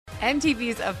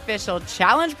MTV's official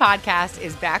Challenge podcast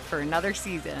is back for another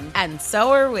season. And so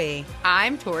are we.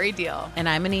 I'm Tori Deal. And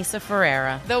I'm Anissa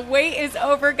Ferreira. The wait is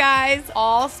over, guys.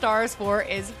 All Stars 4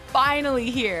 is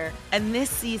finally here. And this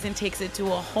season takes it to a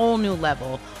whole new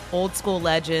level. Old school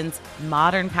legends,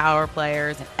 modern power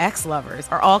players, and ex-lovers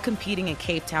are all competing in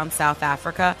Cape Town, South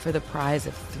Africa for the prize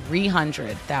of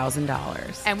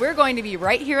 $300,000. And we're going to be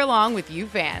right here along with you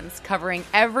fans, covering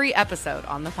every episode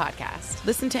on the podcast.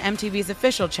 Listen to MTV's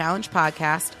official Challenge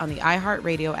podcast on the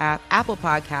iHeartRadio app, Apple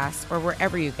Podcasts, or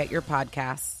wherever you get your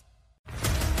podcasts.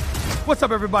 What's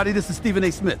up, everybody? This is Stephen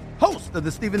A. Smith, host of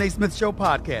the Stephen A. Smith Show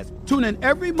podcast. Tune in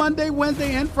every Monday,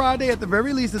 Wednesday, and Friday at the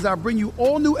very least as I bring you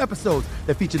all new episodes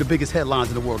that feature the biggest headlines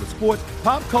in the world of sports,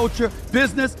 pop culture,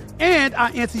 business, and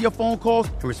I answer your phone calls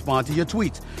and respond to your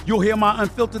tweets. You'll hear my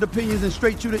unfiltered opinions and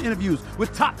straight-shooter interviews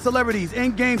with top celebrities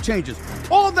and game changers.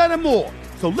 All that and more.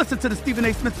 So listen to the Stephen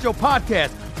A. Smith Show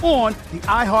podcast on the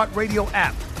iHeartRadio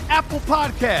app, Apple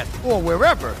Podcasts, or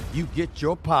wherever you get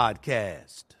your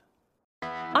podcast.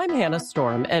 I'm Hannah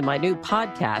Storm, and my new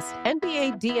podcast,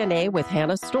 NBA DNA with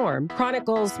Hannah Storm,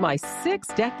 chronicles my 6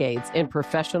 decades in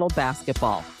professional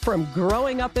basketball. From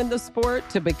growing up in the sport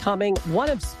to becoming one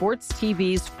of sports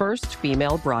TV's first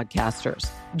female broadcasters.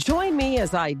 Join me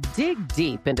as I dig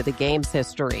deep into the game's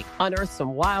history, unearth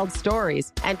some wild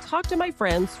stories, and talk to my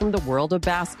friends from the world of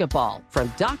basketball,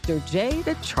 from Dr. J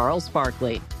to Charles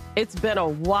Barkley. It's been a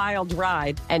wild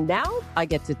ride, and now I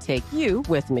get to take you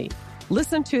with me.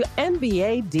 Listen to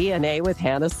NBA DNA with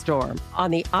Hannah Storm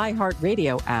on the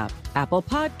iHeartRadio app, Apple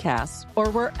Podcasts, or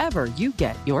wherever you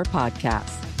get your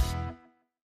podcasts.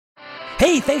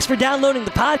 Hey, thanks for downloading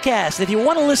the podcast. If you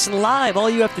want to listen live, all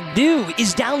you have to do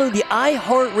is download the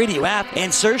iHeartRadio app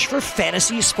and search for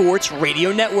Fantasy Sports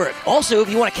Radio Network. Also, if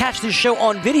you want to catch this show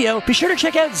on video, be sure to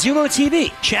check out Zumo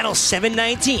TV, channel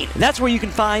 719. That's where you can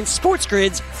find Sports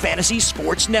Grid's Fantasy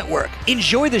Sports Network.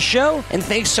 Enjoy the show, and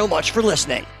thanks so much for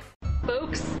listening.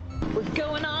 Folks, we're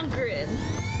going on grid.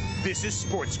 This is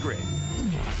Sports Grid.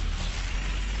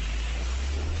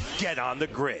 Get on the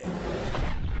grid.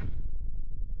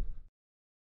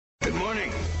 Good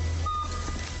morning.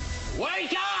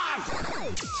 Wake up!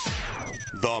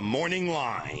 The Morning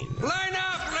Line. Line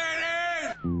up, ladies!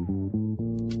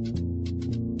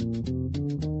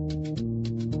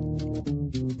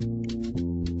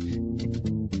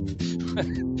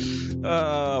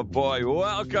 Oh, boy.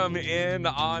 Welcome in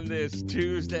on this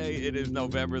Tuesday. It is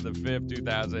November the 5th,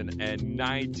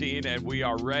 2019, and we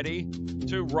are ready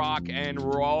to rock and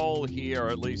roll here.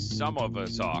 At least some of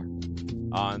us are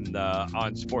on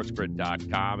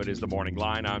sportsgrid.com. It is the Morning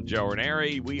Line. I'm Joe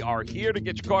Ranieri. We are here to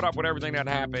get you caught up with everything that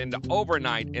happened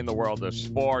overnight in the world of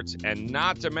sports, and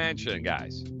not to mention,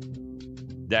 guys,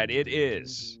 that it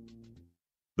is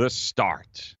the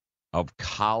start of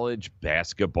college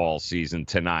basketball season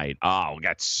tonight. Oh, we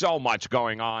got so much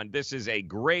going on. This is a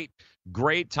great,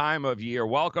 great time of year.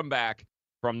 Welcome back.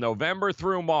 From November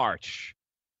through March,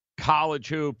 college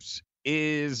hoops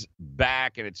is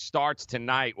back, and it starts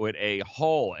tonight with a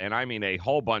whole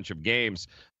bunch of games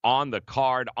on the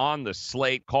card, on the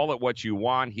slate. Call it what you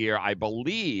want here. I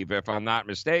believe, if I'm not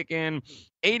mistaken,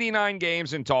 89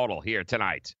 games in total here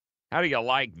tonight. How do you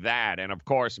like that? And, of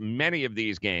course, many of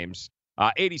these games,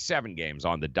 87 games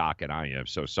on the docket. I am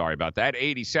so sorry about that.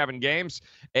 87 games.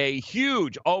 A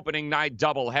huge opening night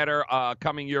doubleheader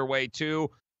coming your way, too.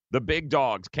 The big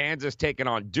dogs, Kansas taking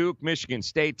on Duke, Michigan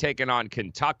State taking on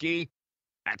Kentucky.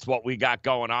 That's what we got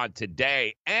going on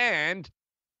today. And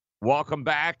welcome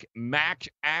back, MAC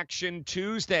Action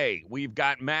Tuesday. We've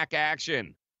got MAC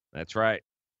Action. That's right.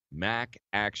 MAC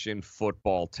Action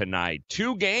football tonight.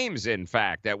 2 games, in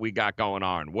fact, that we got going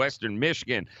on. Western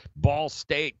Michigan, Ball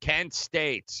State, Kent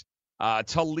State,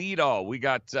 Toledo. We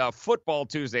got football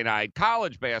Tuesday night,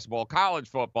 college basketball, college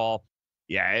football.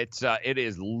 Yeah, it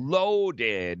is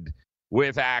loaded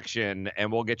with action,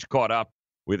 and we'll get you caught up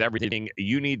with everything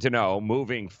you need to know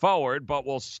moving forward. But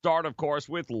we'll start, of course,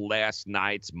 with last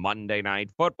night's Monday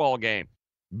night football game.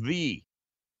 The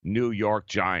New York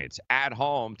Giants at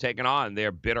home taking on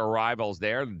their bitter rivals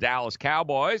there, the Dallas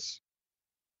Cowboys.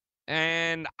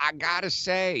 And I got to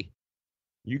say,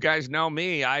 you guys know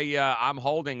me. I'm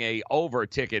holding a over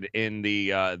ticket in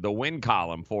the win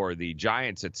column for the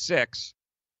Giants at 6.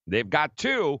 They've got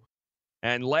 2.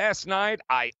 And last night,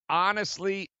 I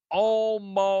honestly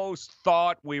almost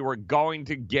thought we were going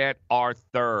to get our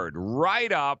 3rd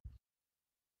right up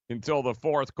until the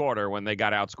 4th quarter when they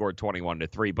got outscored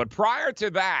 21-3. But prior to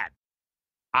that,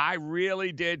 I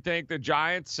really did think the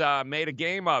Giants made a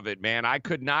game of it, man. I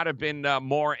could not have been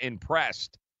more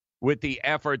impressed with the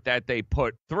effort that they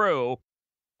put through.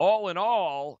 All in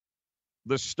all,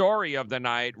 the story of the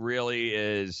night really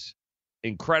is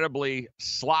incredibly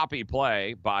sloppy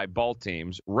play by both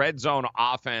teams. Red zone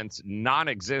offense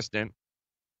non-existent.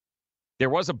 There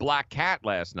was a black cat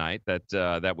last night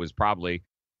that was probably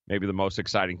maybe the most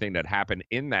exciting thing that happened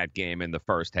in that game in the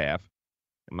first half.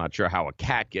 I'm not sure how a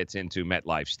cat gets into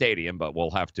MetLife Stadium, but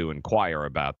we'll have to inquire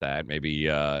about that.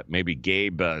 Maybe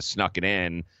Gabe snuck it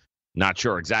in. Not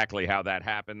sure exactly how that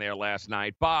happened there last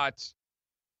night, but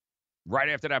right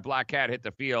after that black cat hit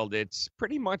the field, it's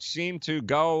pretty much seemed to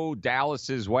go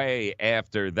Dallas's way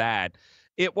after that.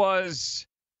 It was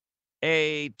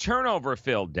a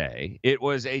turnover-filled day. It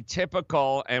was a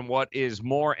typical and what is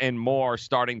more and more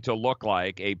starting to look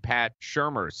like a Pat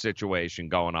Shurmur situation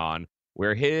going on,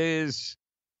 where his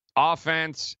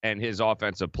offense and his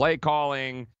offensive play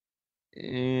calling,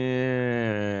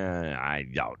 I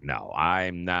don't know.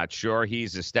 I'm not sure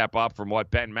he's a step up from what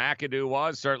Ben McAdoo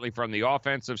was, certainly from the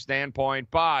offensive standpoint,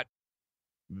 but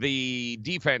the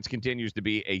defense continues to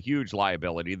be a huge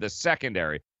liability. The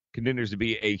secondary continues to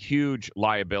be a huge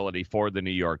liability for the New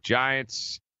York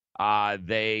Giants.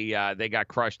 They got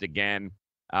crushed again.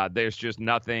 There's just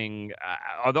nothing.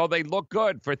 Although they look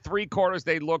good for 3 quarters,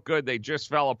 they look good. They just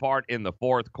fell apart in the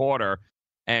fourth quarter.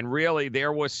 And really,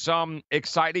 there was some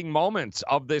exciting moments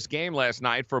of this game last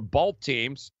night for both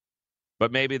teams.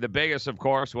 But maybe the biggest, of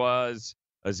course, was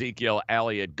Ezekiel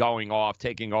Elliott going off,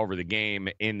 taking over the game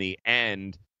in the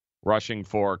end, rushing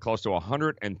for close to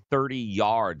 130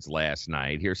 yards last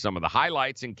night. Here's some of the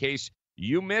highlights in case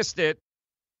you missed it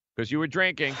because you were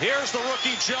drinking. Here's the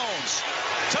rookie Jones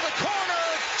to the corner.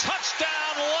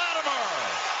 Touchdown, Latimer.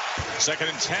 2nd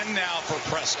and 10 now for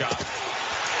Prescott.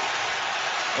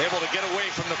 Able to get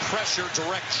away from the pressure,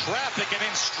 direct traffic, and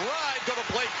in stride go to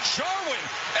Blake Jarwin.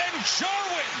 And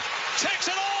Jarwin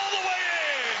takes it all the way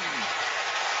in.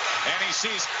 And he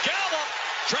sees Gallup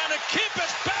trying to keep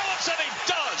his balance, and he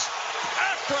does.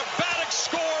 Acrobatic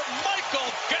score, Michael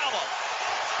Gallup.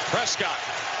 Prescott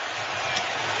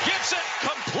gets it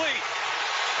complete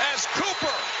as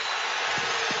Cooper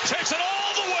takes it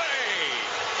all the way.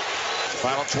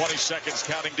 Final 20 seconds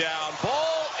counting down.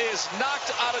 Ball is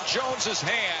knocked out of Jones's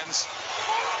hands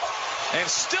and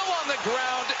still on the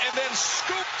ground and then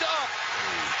scooped up.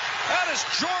 That is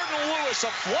Jordan Lewis. A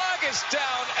flag is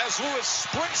down as Lewis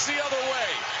sprints the other way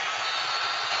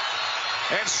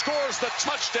and scores the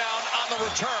touchdown on the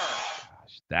return.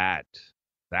 That,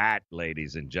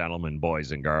 ladies and gentlemen,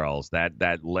 boys and girls,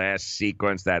 that last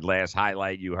sequence, that last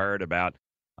highlight you heard about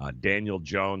Daniel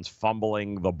Jones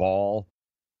fumbling the ball.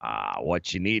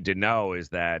 What you need to know is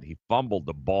that he fumbled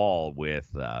the ball with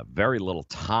very little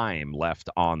time left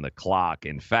on the clock.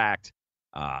 In fact,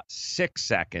 6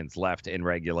 seconds left in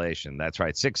regulation. That's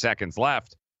right, 6 seconds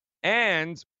left.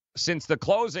 And since the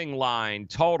closing line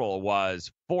total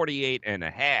was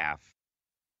 48.5,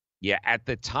 yeah, at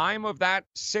the time of that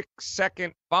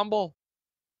 6-second fumble,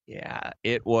 yeah,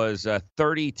 it was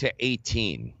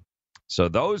 30-18. So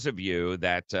those of you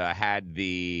that had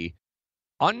the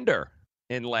under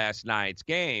in last night's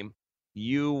game,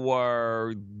 you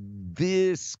were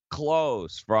this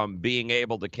close from being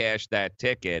able to cash that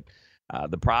ticket.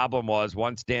 The problem was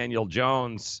once Daniel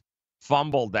Jones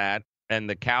fumbled that and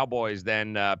the Cowboys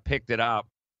then picked it up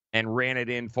and ran it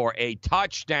in for a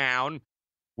touchdown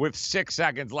with 6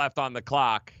 seconds left on the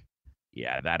clock.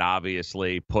 Yeah, that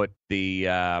obviously put the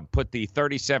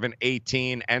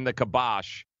 37-18 and the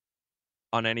kibosh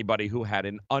on anybody who had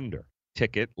an under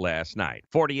ticket last night.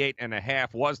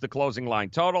 48.5 was the closing line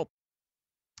total.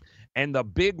 And the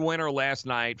big winner last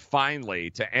night, finally,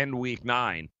 to end week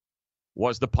 9,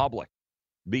 was the public.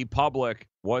 The public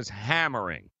was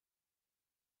hammering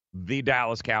the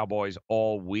Dallas Cowboys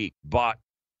all week. But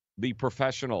the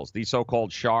professionals, the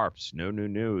so-called sharps,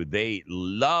 no, they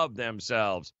love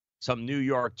themselves some New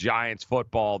York Giants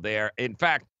football there. In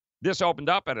fact, this opened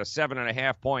up at a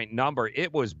 7.5-point number.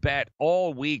 It was bet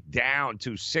all week down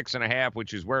to 6.5,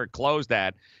 which is where it closed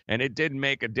at, and it didn't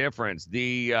make a difference.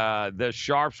 The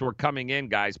sharps were coming in,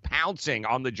 guys, pouncing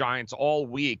on the Giants all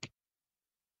week,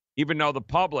 even though the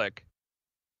public,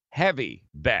 heavy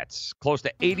bets, close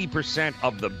to 80%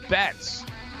 of the bets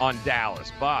on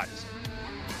Dallas, but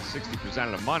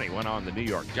 60% of the money went on the New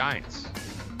York Giants.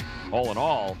 All in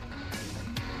all,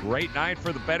 great night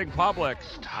for the betting public.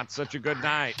 Not such a good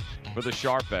night for the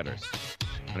sharp bettors.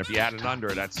 And if you had an under,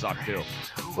 that sucked too.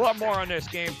 We'll have more on this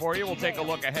game for you. We'll take a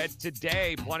look ahead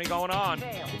today. Plenty going on.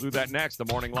 We'll do that next. The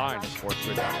Morning Line,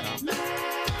 sportsgrid.com.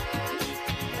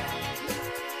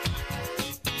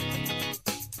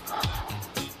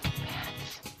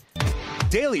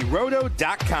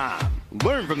 DailyRoto.com.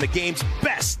 Learn from the game's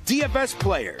best DFS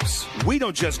players. We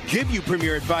don't just give you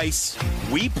premier advice,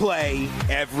 We play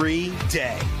every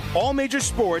day. All major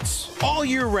sports, all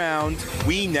year round,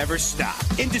 we never stop.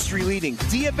 Industry-leading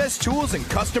DFS tools and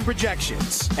custom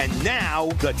projections. And now,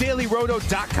 the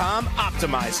DailyRoto.com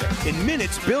Optimizer. In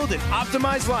minutes, build and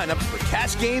optimize lineups for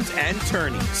cash games and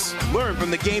tourneys. Learn from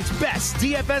the game's best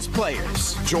DFS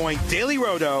players. Join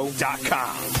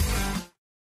DailyRoto.com.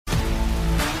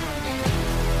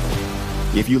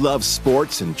 If you love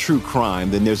sports and true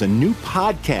crime, then there's a new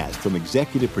podcast from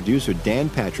executive producer Dan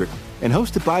Patrick and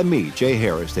hosted by me, Jay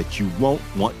Harris, that you won't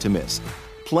want to miss.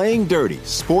 Playing Dirty: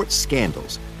 Sports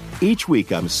Scandals. Each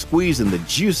week, I'm squeezing the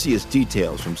juiciest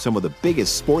details from some of the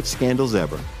biggest sports scandals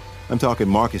ever. I'm talking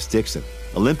Marcus Dixon,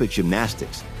 Olympic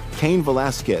gymnastics, Cain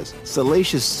Velasquez,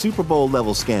 salacious Super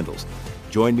Bowl-level scandals.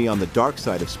 Join me on the dark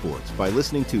side of sports by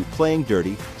listening to Playing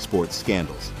Dirty: Sports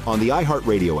Scandals on the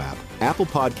iHeartRadio app, Apple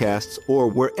Podcasts, or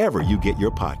wherever you get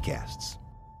your podcasts.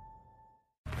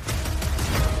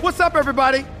 What's up,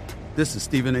 everybody? This is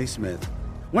Stephen A. Smith.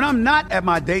 When I'm not at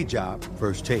my day job,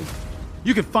 First Take,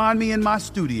 you can find me in my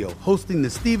studio hosting the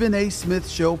Stephen A. Smith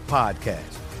Show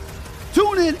podcast.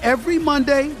 Tune in every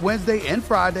Monday, Wednesday, and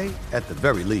Friday, at the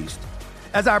very least,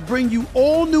 as I bring you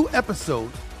all new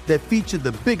episodes that feature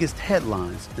the biggest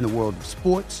headlines in the world of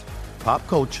sports, pop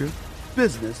culture,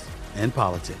 business, and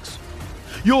politics.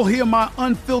 You'll hear my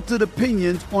unfiltered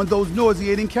opinions on those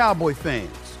nauseating Cowboy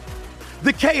fans,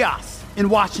 the chaos in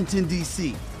Washington,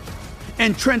 D.C.,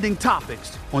 and trending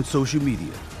topics on social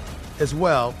media, as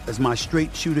well as my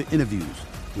straight shooter interviews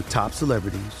with top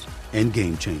celebrities and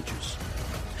game changers.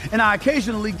 And I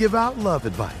occasionally give out love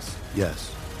advice.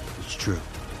 Yes, it's true.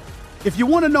 If you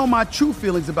want to know my true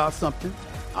feelings about something,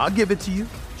 I'll give it to you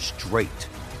straight.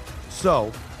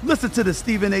 So listen to the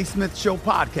Stephen A. Smith Show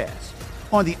podcast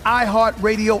on the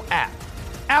iHeartRadio app,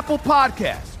 Apple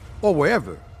Podcasts, or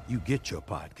wherever you get your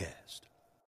podcast.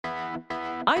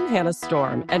 I'm Hannah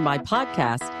Storm, and my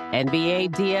podcast, NBA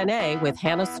DNA with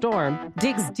Hannah Storm,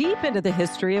 digs deep into the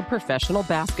history of professional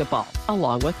basketball,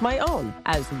 along with my own,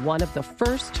 as one of the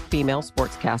first female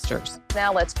sportscasters.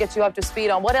 Now let's get you up to speed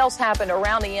on what else happened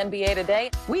around the NBA today.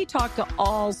 We talk to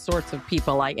all sorts of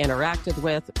people I interacted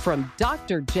with, from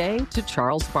Dr. J to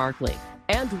Charles Barkley,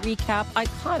 and recap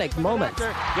iconic moments.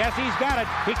 Yes, he's got it.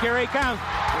 Here he comes.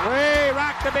 Way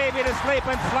rock the baby to sleep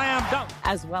and slam dunk.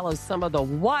 As well as some of the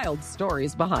wild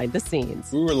stories behind the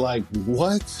scenes. We were like,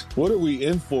 what? What are we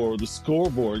in for? The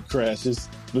scoreboard crashes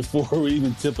before we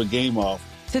even tip a game off.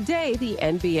 Today, the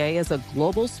NBA is a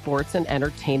global sports and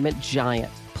entertainment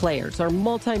giant. Players are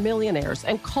multimillionaires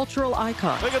and cultural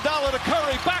icons. Iguodala to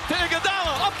Curry, back to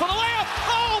Iguodala, up for the layup.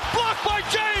 Oh, blocked by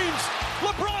James.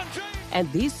 LeBron James. And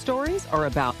these stories are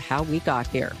about how we got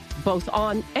here, both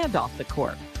on and off the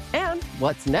court. And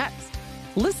what's next?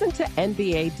 Listen to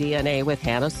NBA DNA with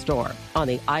Hannah Storm on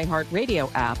the iHeartRadio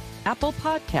app, Apple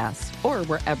Podcasts, or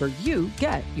wherever you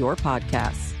get your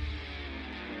podcasts.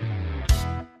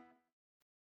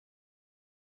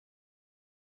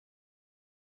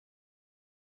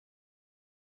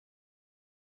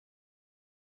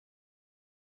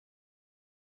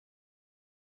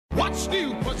 What's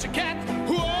new, pussycat?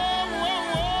 Whoa,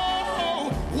 whoa, whoa.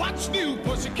 What's new,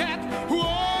 pussycat? Whoa,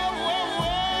 whoa,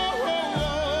 whoa,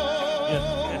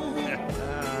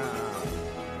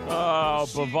 whoa. Oh,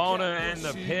 Bavona in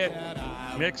the pit,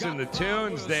 mixing the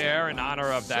tunes there in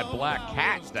honor of that black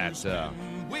cat that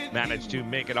managed to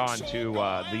make it onto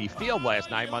the field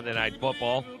last night, Monday Night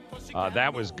Football.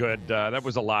 That was good. That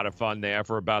was a lot of fun there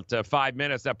for about 5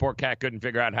 minutes. That poor cat couldn't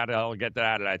figure out how to hell get that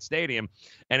out of that stadium.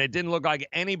 And it didn't look like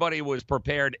anybody was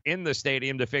prepared in the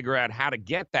stadium to figure out how to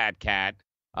get that cat,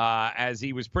 as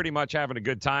he was pretty much having a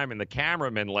good time. And the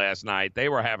cameramen last night, they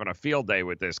were having a field day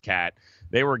with this cat.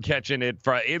 They were catching it.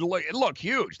 It looked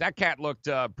huge. That cat looked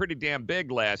pretty damn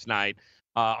big last night.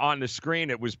 On the screen,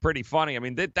 it was pretty funny. I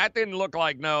mean, that didn't look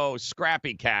like no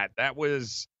scrappy cat. That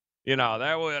was...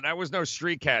 that was no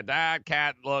street cat. That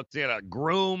cat looked,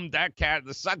 groomed. That cat,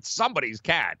 somebody's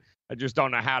cat. I just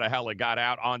don't know how the hell it got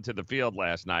out onto the field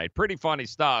last night. Pretty funny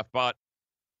stuff, but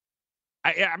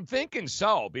I'm thinking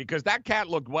so, because that cat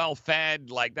looked well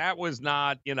fed. Like, that was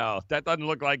not, that doesn't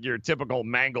look like your typical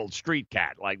mangled street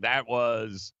cat. Like, that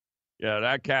was,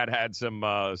 that cat had some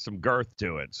girth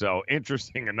to it. So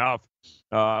interesting enough.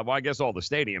 Well, I guess all the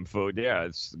stadium food,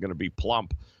 it's going to be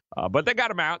plump. But they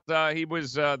got him out. They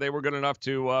were good enough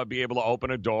to be able to open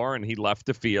a door, and he left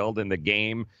the field, and the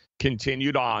game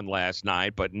continued on last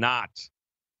night, but not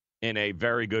in a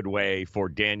very good way for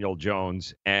Daniel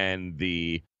Jones and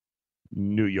the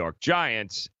New York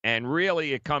Giants. And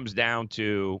really, it comes down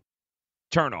to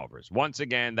turnovers. Once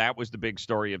again, that was the big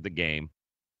story of the game.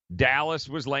 Dallas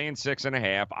was laying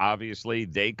 6.5. Obviously,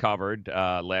 they covered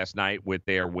last night with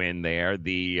their win there,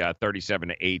 the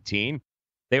 37-18.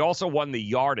 They also won the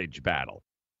yardage battle.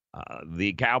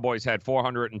 The Cowboys had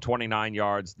 429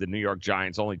 yards. The New York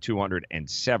Giants only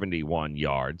 271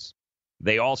 yards.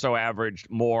 They also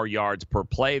averaged more yards per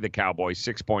play. The Cowboys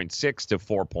 6.6 to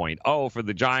 4.0 for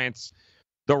the Giants.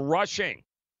 The rushing.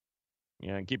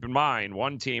 Yeah, and keep in mind,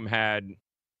 one team had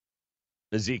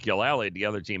Ezekiel Elliott. The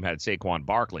other team had Saquon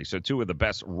Barkley. So two of the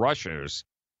best rushers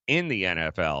in the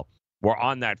NFL were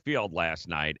on that field last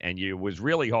night. And you was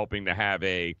really hoping to have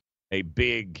a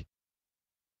big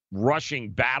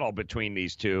rushing battle between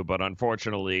these two. But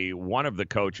unfortunately, one of the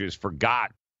coaches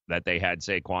forgot that they had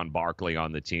Saquon Barkley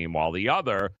on the team, while the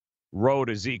other rode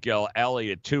Ezekiel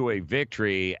Elliott to a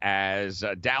victory, as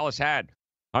Dallas had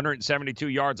 172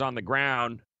 yards on the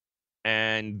ground,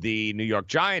 and the New York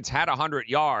Giants had 100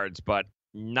 yards, but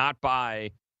not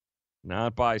by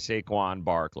Saquon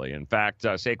Barkley. In fact,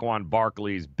 Saquon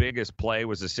Barkley's biggest play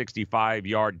was a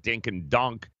 65-yard dink and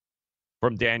dunk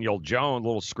from Daniel Jones,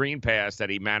 little screen pass that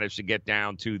he managed to get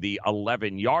down to the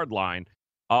 11-yard line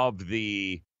of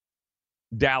the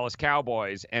Dallas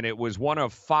Cowboys, and it was one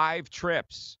of five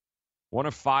trips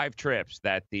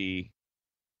that the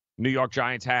New York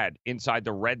Giants had inside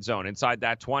the red zone, inside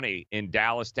that 20 in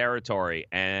Dallas territory.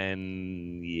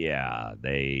 And yeah,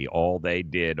 all they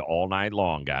did all night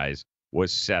long, guys,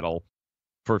 was settle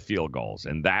for field goals.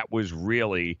 And that was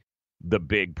really the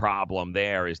big problem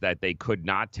there, is that they could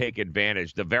not take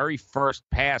advantage. The very first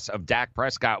pass of Dak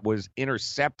Prescott was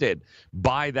intercepted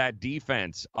by that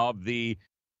defense of the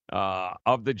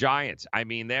Giants. I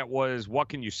mean, that was, what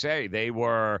can you say?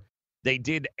 They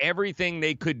did everything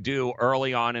they could do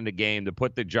early on in the game to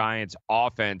put the Giants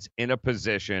offense in a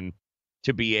position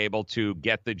to be able to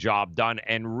get the job done.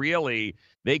 And really,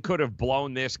 they could have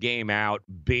blown this game out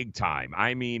big time.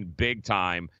 I mean, big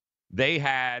time. They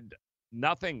had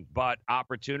nothing but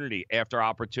opportunity after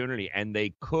opportunity, and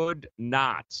they could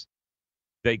not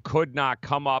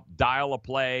come up, dial a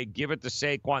play, give it to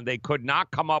Saquon. They could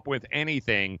not come up with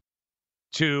anything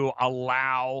to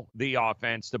allow the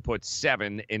offense to put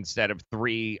 7 instead of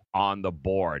 3 on the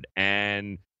board.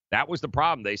 And that was the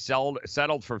problem. They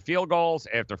settled for field goals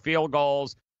after field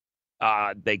goals.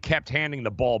 They kept handing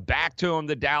the ball back to them,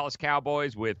 the Dallas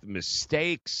Cowboys, with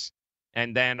mistakes.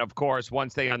 And then, of course,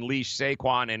 once they unleashed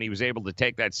Saquon and he was able to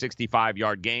take that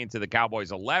 65-yard gain to the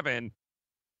Cowboys' 11,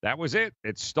 that was it.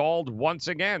 It stalled once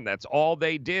again. That's all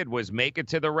they did, was make it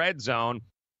to the red zone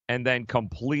and then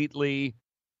completely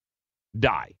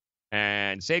die.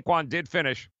 And Saquon did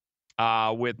finish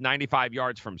with 95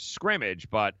 yards from scrimmage,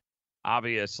 but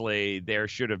obviously there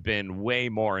should have been way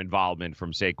more involvement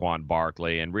from Saquon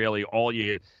Barkley. And really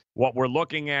what we're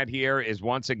looking at here is,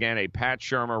 once again, a Pat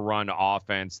Shurmur run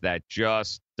offense that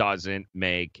just doesn't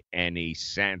make any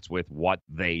sense with what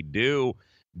they do.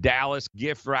 Dallas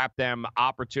gift wrapped them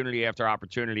opportunity after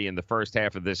opportunity in the first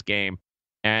half of this game.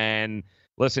 And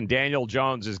listen, Daniel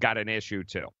Jones has got an issue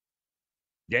too.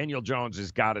 Daniel Jones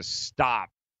has got to stop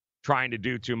trying to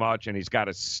do too much, and he's got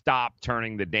to stop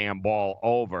turning the damn ball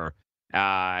over.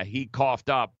 He coughed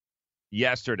up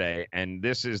yesterday, and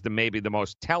this is maybe the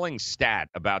most telling stat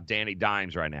about Danny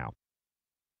Dimes right now.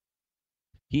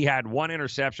 He had 1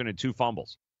 interception and 2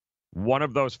 fumbles. One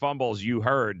of those fumbles you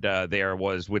heard there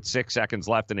was with 6 seconds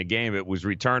left in the game. It was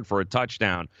returned for a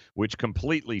touchdown, which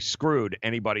completely screwed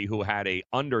anybody who had a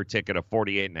under ticket of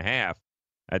 48.5.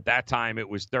 At that time, it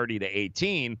was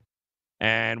 30-18.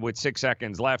 And with 6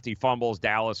 seconds left, he fumbles.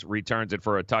 Dallas returns it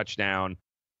for a touchdown.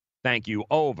 Thank you,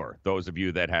 over, those of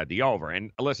you that had the over.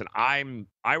 And listen, I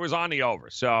was on the over.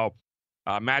 So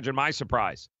imagine my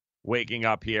surprise waking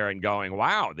up here and going,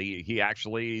 wow, he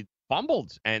actually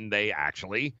fumbled. And they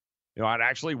actually, it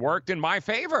actually worked in my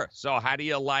favor. So how do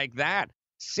you like that?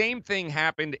 Same thing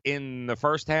happened in the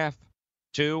first half,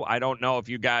 too. I don't know if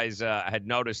you guys had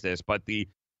noticed this, but the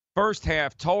first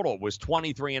half total was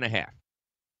 23.5.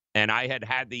 And I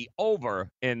had the over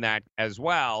in that as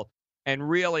well. And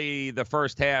really, the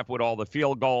first half with all the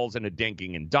field goals and the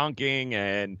dinking and dunking,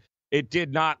 and it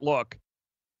did not look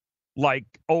like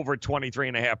over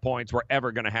 23.5 points were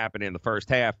ever going to happen in the first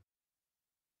half.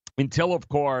 Until, of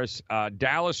course,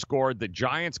 Dallas scored. The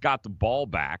Giants got the ball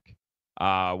back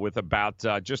with about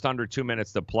just under 2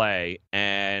 minutes to play.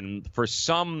 And for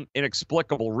some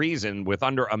inexplicable reason, with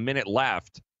under a minute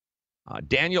left,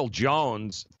 Daniel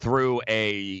Jones threw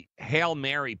a Hail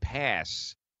Mary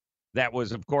pass that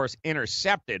was, of course,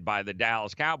 intercepted by the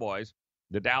Dallas Cowboys.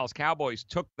 The Dallas Cowboys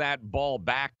took that ball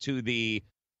back to the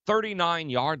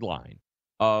 39-yard line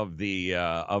of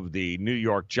the New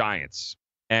York Giants.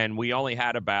 and we only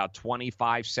had about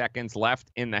 25 seconds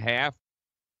left in the half.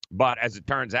 But as it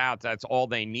turns out, that's all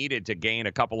they needed to gain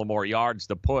a couple of more yards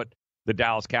to put the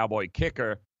Dallas Cowboy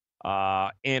kicker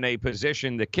in a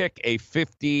position to kick a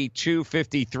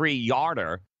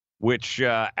 52-53-yarder, which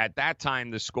at that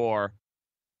time the score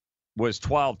was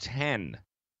 12-10.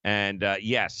 And,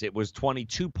 yes, it was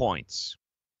 22 points.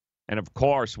 And, of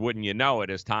course, wouldn't you know it,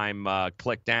 as time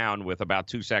clicked down with about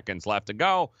 2 seconds left to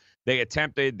go, they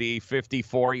attempted the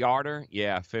 54-yarder.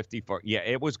 Yeah, 54. Yeah,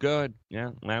 it was good. Yeah,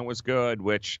 that was good,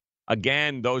 which,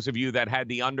 again, those of you that had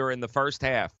the under in the first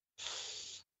half,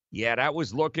 yeah, that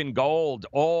was looking gold.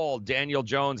 All Daniel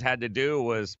Jones had to do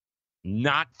was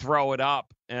not throw it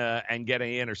up and get an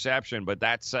interception, but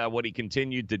that's what he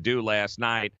continued to do last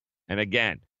night. And,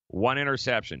 again, 1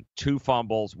 interception, 2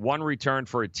 fumbles, 1 return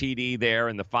for a TD there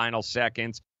in the final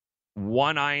seconds,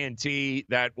 1 INT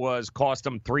that cost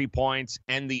him 3 points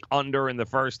and the under in the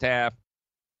first half.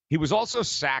 He was also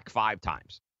sacked 5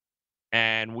 times.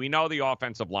 And we know the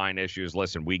offensive line issues.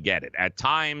 Listen, we get it. At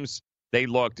times, they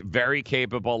looked very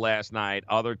capable last night.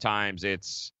 Other times,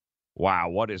 it's, wow,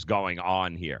 what is going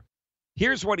on here?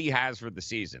 Here's what he has for the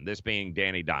season, this being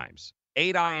Danny Dimes.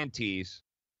 8 INTs,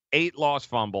 8 lost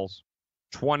fumbles,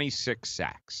 26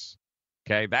 sacks.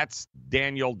 Okay, that's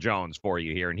Daniel Jones for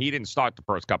you here. And he didn't start the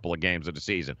first couple of games of the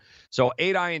season. So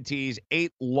 8 INTs,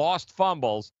 8 lost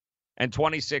fumbles, and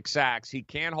 26 sacks. He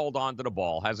can't hold on to the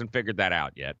ball. Hasn't figured that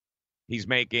out yet. He's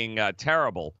making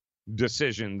terrible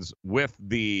decisions with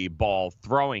the ball,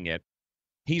 throwing it.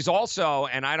 He's also,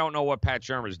 and I don't know what Pat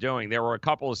Shurmur's doing, there were a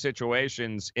couple of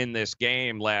situations in this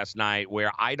game last night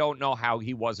where I don't know how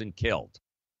he wasn't killed.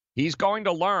 He's going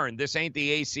to learn this ain't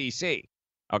the ACC,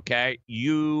 okay?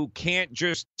 You can't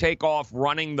just take off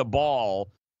running the ball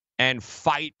and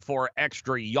fight for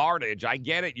extra yardage. I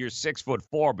get it, you're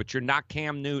 6'4", but you're not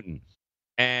Cam Newton.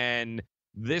 And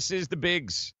this is the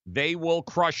bigs. They will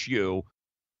crush you.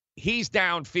 He's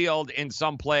downfield in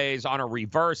some plays on a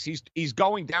reverse. He's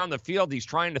going down the field. He's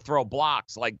trying to throw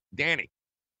blocks like Danny.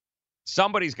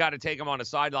 Somebody's got to take him on the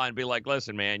sideline and be like,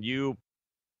 listen, man, you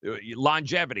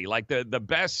longevity, like the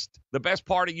best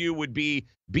part of you would be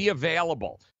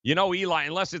available. You know, Eli,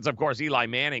 unless it's, of course, Eli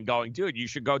Manning going, dude, you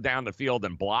should go down the field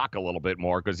and block a little bit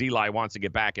more because Eli wants to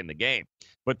get back in the game.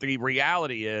 But the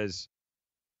reality is,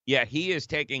 yeah, he is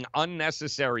taking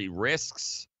unnecessary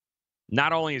risks.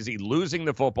 Not only is he losing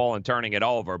the football and turning it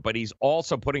over, but he's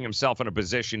also putting himself in a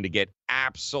position to get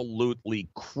absolutely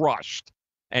crushed.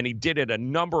 And he did it a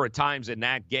number of times in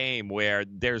that game where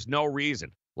there's no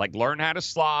reason. Like, learn how to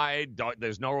slide.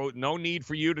 There's no need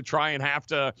for you to try and have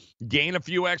to gain a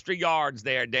few extra yards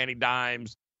there, Danny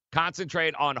Dimes.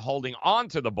 Concentrate on holding on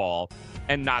to the ball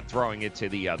and not throwing it to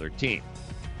the other team.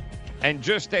 And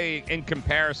just in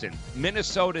comparison,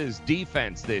 Minnesota's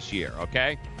defense this year,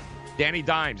 okay? Danny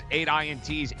Dimes, 8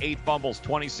 INTs, 8 fumbles,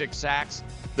 26 sacks.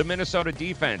 The Minnesota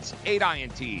defense, 8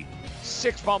 INT,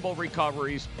 6 fumble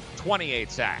recoveries,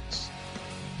 28 sacks.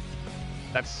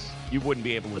 You wouldn't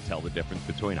be able to tell the difference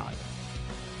between either.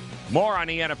 More on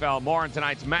the NFL, more on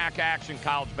tonight's MAC action,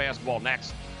 college basketball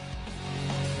next.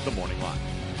 The Morning Line.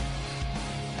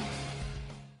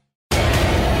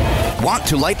 Want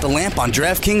to light the lamp on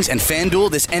DraftKings and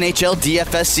FanDuel this NHL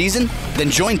DFS season?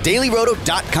 Then join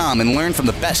DailyRoto.com and learn from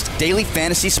the best daily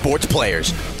fantasy sports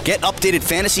players. Get updated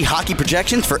fantasy hockey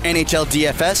projections for NHL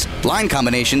DFS, line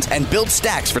combinations, and build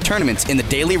stacks for tournaments in the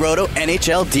Daily Roto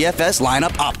NHL DFS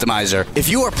Lineup Optimizer. If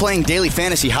you are playing daily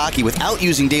fantasy hockey without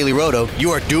using Daily Roto,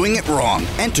 you are doing it wrong.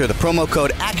 Enter the promo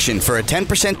code ACTION for a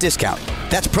 10% discount.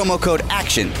 That's promo code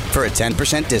ACTION for a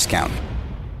 10% discount.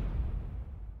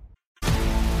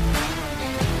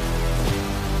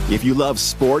 If you love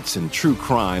sports and true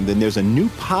crime, then there's a new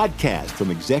podcast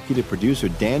from executive producer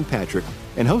Dan Patrick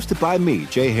and hosted by me,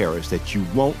 Jay Harris, that you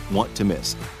won't want to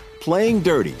miss. Playing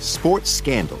Dirty: Sports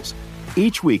Scandals.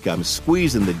 Each week, I'm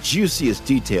squeezing the juiciest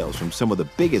details from some of the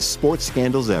biggest sports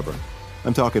scandals ever.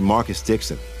 I'm talking Marcus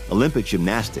Dixon, Olympic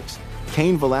gymnastics,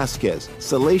 Cain Velasquez,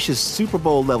 salacious Super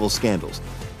Bowl-level scandals.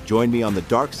 Join me on the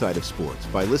dark side of sports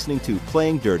by listening to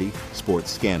Playing Dirty: Sports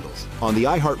Scandals on the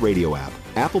iHeartRadio app,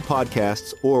 Apple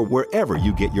Podcasts, or wherever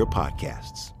you get your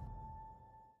podcasts.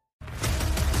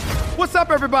 What's up,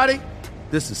 everybody?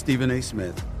 This is Stephen A.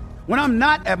 Smith. When I'm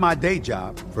not at my day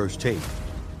job, First Take,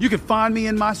 you can find me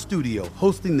in my studio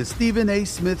hosting the Stephen A.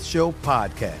 Smith Show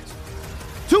podcast.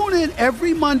 Tune in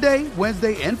every Monday,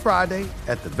 Wednesday, and Friday,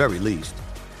 at the very least,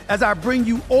 as I bring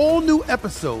you all new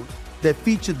episodes that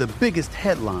feature the biggest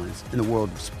headlines in the world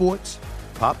of sports,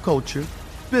 pop culture,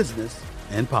 business,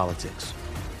 and politics.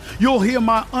 You'll hear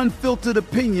my unfiltered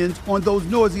opinions on those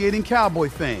nauseating Cowboy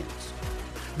fans,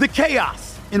 the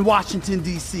chaos in Washington,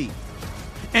 D.C.,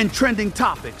 and trending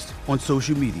topics on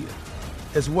social media,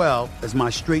 as well as my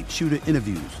straight shooter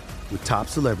interviews with top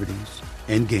celebrities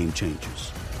and game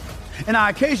changers. And I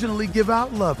occasionally give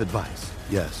out love advice.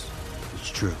 Yes, it's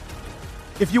true.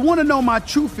 If you want to know my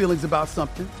true feelings about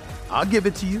something, I'll give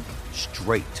it to you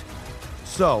straight.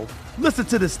 So listen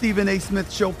to the Stephen A.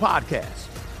 Smith Show podcast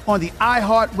on the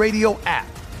iHeartRadio app,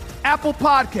 Apple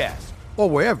Podcasts, or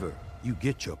wherever you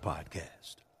get your podcast.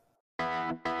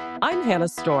 I'm Hannah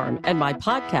Storm, and my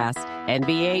podcast,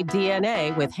 NBA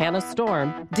DNA with Hannah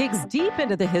Storm, digs deep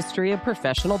into the history of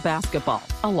professional basketball,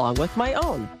 along with my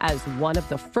own, as one of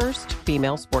the first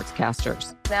female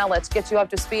sportscasters. Now let's get you up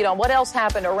to speed on what else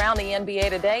happened around the NBA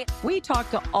today. We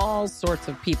talked to all sorts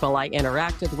of people I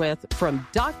interacted with, from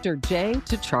Dr. J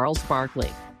to Charles Barkley,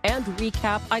 and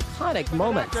recap iconic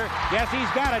moments. Yes,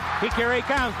 he's got it. Here he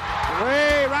comes.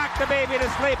 Way rock the baby to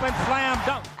sleep and slam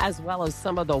dunk. As well as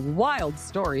some of the wild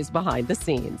stories behind the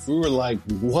scenes. We were like,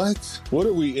 what? What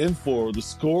are we in for? The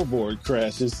scoreboard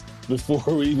crashes before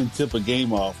we even tip a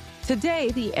game off.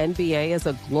 Today, the NBA is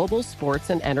a global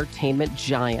sports and entertainment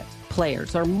giant.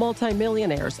 Players are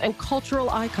multimillionaires and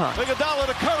cultural icons. Iguodala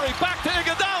to Curry, back to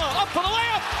Iguodala, up for the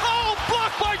layup. Oh,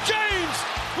 blocked by James.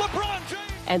 LeBron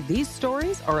James. And these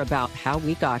stories are about how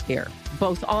we got here,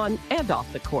 both on and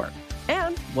off the court.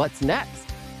 And what's next?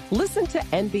 Listen to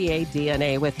NBA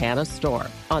DNA with Hannah Storm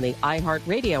on the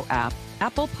iHeartRadio app,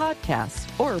 Apple Podcasts,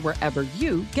 or wherever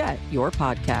you get your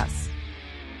podcasts.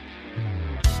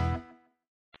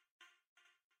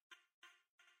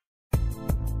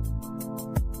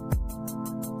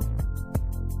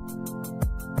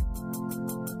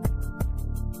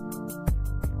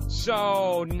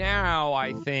 So now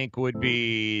I think would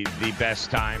be the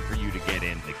best time for you to get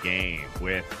in the game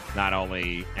with not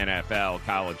only NFL,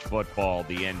 college football,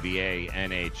 the NBA,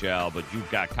 NHL, but you've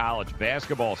got college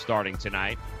basketball starting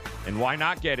tonight. And why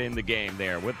not get in the game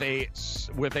there with a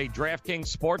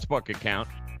DraftKings Sportsbook account?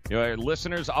 You know,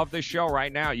 listeners of the show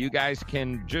right now, you guys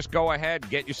can just go ahead,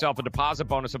 get yourself a deposit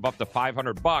bonus of up to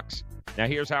 $500. Now,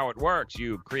 here's how it works.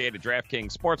 You create a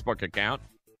DraftKings Sportsbook account.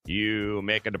 You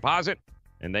make a deposit.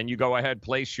 And then you go ahead,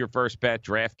 place your first bet.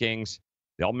 DraftKings,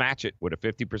 they'll match it with a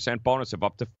 50% bonus of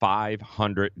up to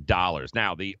 $500.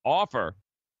 Now, the offer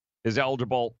is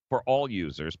eligible for all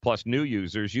users, plus new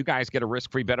users. You guys get a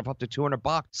risk-free bet of up to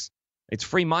 $200. It's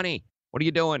free money. What are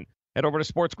you doing? Head over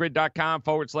to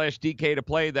sportsgrid.com/DK to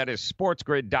play. That is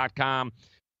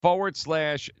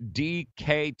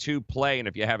sportsgrid.com/DK to play. And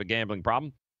if you have a gambling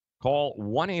problem, call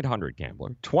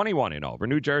 1-800-GAMBLER, 21 and over,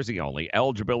 New Jersey only.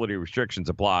 Eligibility restrictions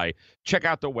apply. Check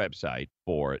out the website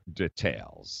for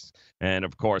details. And,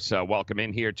 of course, welcome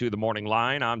in here to the Morning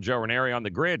Line. I'm Joe Ranieri on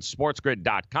the grid,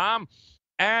 sportsgrid.com,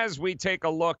 as we take a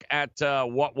look at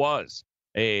what was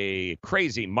a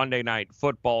crazy Monday night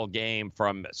football game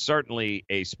from certainly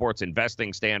a sports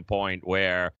investing standpoint,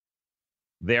 where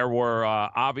there were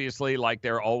obviously, like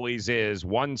there always is,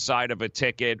 one side of a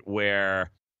ticket where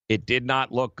it did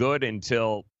not look good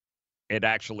until it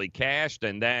actually cashed.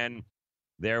 And then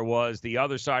there was the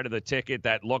other side of the ticket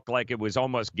that looked like it was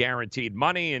almost guaranteed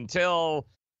money until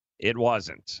it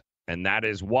wasn't. And that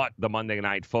is what the Monday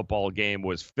Night Football game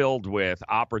was filled with,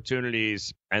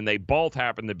 opportunities. And they both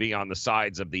happen to be on the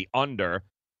sides of the under.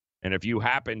 And if you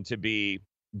happen to be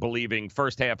believing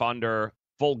first half under,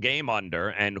 full game under,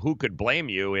 and who could blame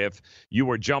you if you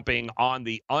were jumping on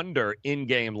the under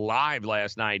in-game live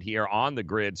last night here on the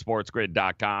grid,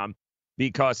 sportsgrid.com,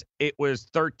 because it was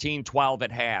 13-12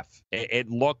 at half. It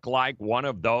looked like one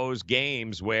of those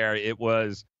games where it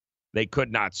was they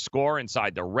could not score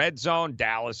inside the red zone.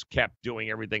 Dallas kept doing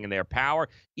everything in their power.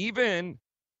 Even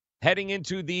heading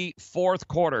into the fourth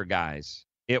quarter, guys,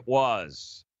 it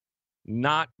was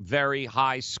not very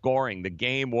high scoring. The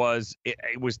game was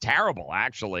it was terrible,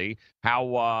 actually,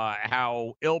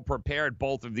 how ill prepared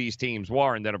both of these teams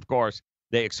were. And then, of course,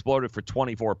 they exploded for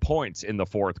 24 points in the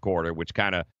fourth quarter, which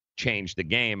kind of changed the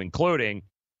game, including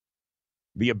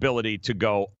the ability to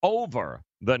go over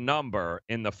the number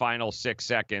in the final 6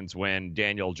 seconds when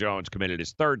Daniel Jones committed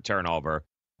his third turnover.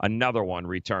 Another one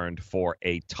returned for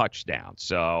a touchdown.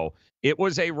 So it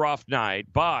was a rough night,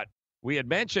 but we had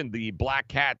mentioned the black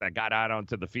cat that got out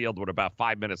onto the field with about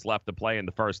 5 minutes left to play in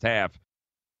the first half.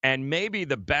 And maybe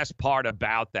the best part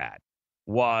about that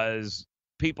was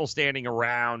people standing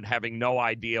around having no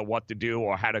idea what to do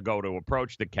or how to go to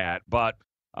approach the cat. But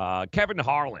Kevin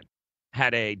Harlan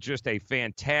had just a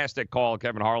fantastic call.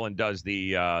 Kevin Harlan does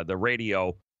the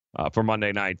radio for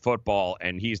Monday Night Football,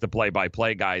 and he's the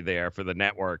play-by-play guy there for the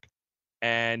network.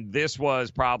 And this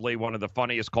was probably one of the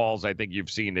funniest calls I think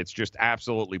you've seen. It's just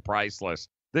absolutely priceless.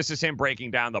 This is him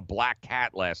breaking down the black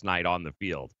cat last night on the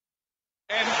field.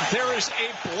 And there is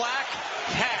a black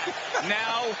cat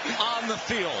now on the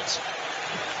field.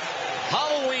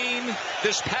 Halloween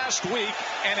this past week,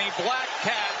 and a black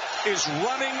cat is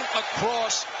running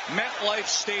across MetLife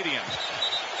Stadium.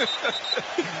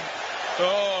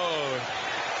 Oh,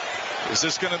 is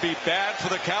this going to be bad for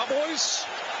the Cowboys?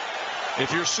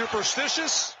 If you're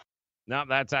superstitious? No,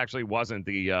 that actually wasn't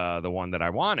the one that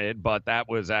I wanted, but that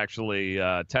was actually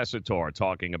Tessitore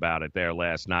talking about it there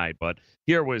last night. But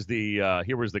here was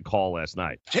the call last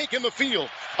night. Taking the field.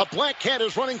 A black cat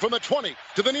is running from the 20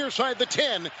 to the near side, the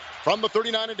 10. From the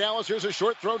 39 in Dallas, here's a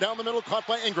short throw down the middle, caught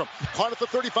by Ingram. Caught at the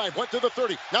 35, went to the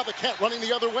 30. Now the cat running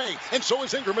the other way. And so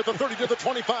is Ingram at the 30 to the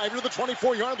 25 to the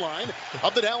 24-yard line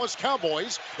of the Dallas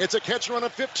Cowboys. It's a catch run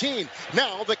of 15.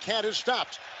 Now the cat is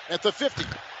stopped at the 50.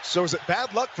 So is it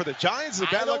bad luck for the Giants? Is it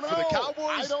bad luck for the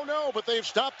Cowboys? I don't know, but they've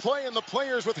stopped playing. The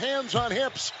players with hands on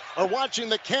hips are watching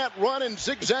the cat run and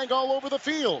zigzag all over the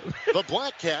field. The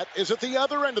black cat is at the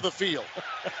other end of the field.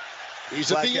 He's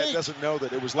Black at the cat 8. doesn't know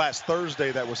that it was last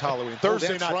Thursday that was Halloween.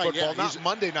 Thursday night right, football, yeah. not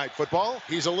Monday night football.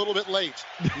 He's a little bit late.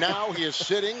 Now he is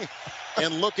sitting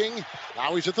and looking.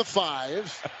 Now he's at the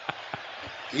 5.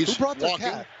 He's Who brought the walking.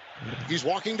 cat? He's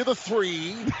walking to the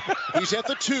 3. He's at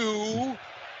the 2.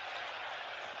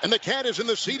 And the cat is in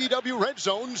the CDW red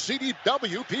zone.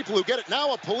 CDW, people who get it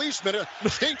now, a policeman, a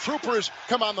state trooper has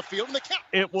come on the field, and the cat.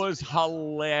 It was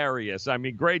hilarious. I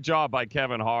mean, great job by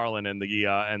Kevin Harlan and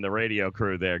the radio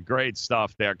crew there. Great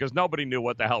stuff there, because nobody knew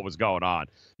what the hell was going on.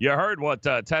 You heard what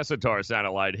Tessitore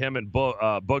sounded like, him and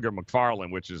Booger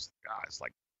McFarland, which is, it's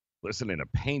like listening to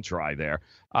paint dry there.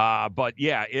 But,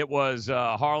 yeah, it was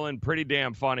Harlan, pretty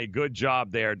damn funny. Good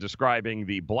job there describing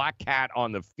the black cat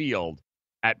on the field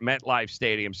at MetLife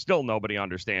Stadium. Still nobody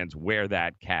understands where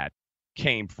that cat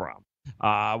came from.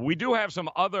 We do have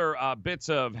some other bits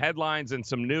of headlines and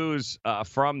some news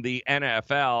from the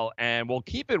NFL, and we'll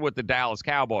keep it with the Dallas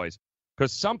Cowboys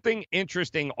because something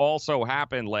interesting also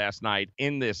happened last night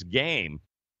in this game,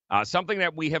 something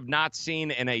that we have not seen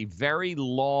in a very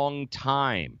long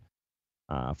time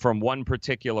from one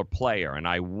particular player. And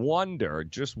I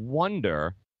just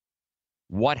wonder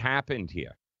what happened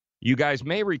here. You guys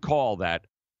may recall that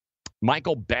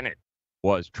Michael Bennett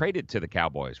was traded to the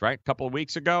Cowboys, right? A couple of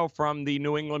weeks ago from the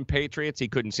New England Patriots. He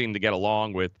couldn't seem to get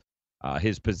along with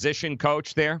his position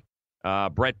coach there,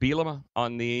 Brett Bielema,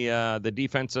 on the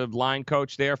defensive line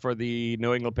coach there for the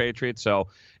New England Patriots. So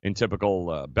in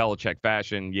typical Belichick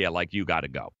fashion, yeah, like you got to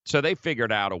go. So they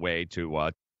figured out a way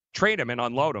to trade him and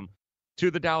unload him to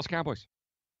the Dallas Cowboys.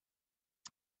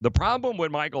 The problem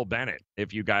with Michael Bennett,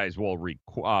 if you guys will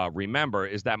remember,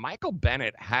 is that Michael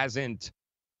Bennett hasn't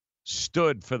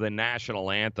stood for the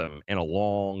national anthem in a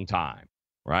long time,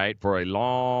 right? For a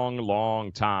long,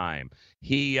 long time.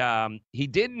 He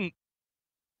didn't,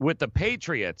 with the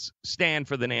Patriots, stand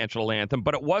for the national anthem,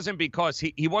 but it wasn't because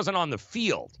he wasn't on the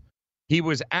field. He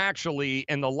was actually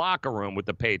in the locker room with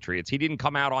the Patriots. He didn't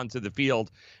come out onto the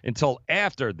field until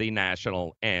after the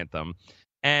national anthem.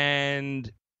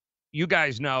 And you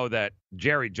guys know that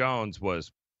Jerry Jones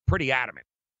was pretty adamant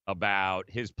about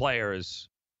his players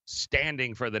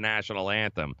standing for the national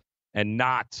anthem and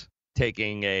not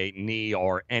taking a knee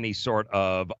or any sort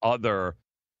of other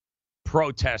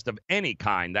protest of any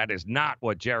kind. That is not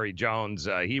what Jerry Jones,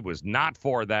 he was not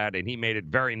for that, and he made it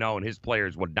very known his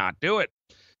players would not do it.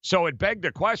 So it begged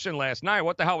the question last night,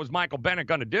 what the hell was Michael Bennett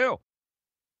going to do?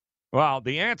 Well,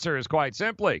 the answer is quite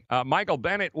simply, Michael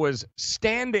Bennett was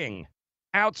standing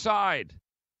outside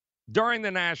during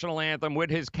the national anthem with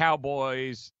his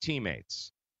Cowboys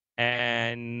teammates.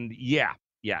 And yeah,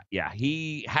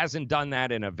 he hasn't done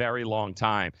that in a very long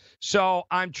time. So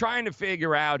I'm trying to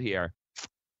figure out here.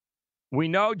 We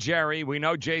know Jerry, we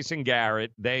know Jason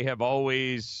Garrett. They have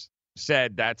always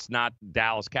said that's not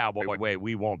Dallas Cowboy way.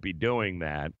 We won't be doing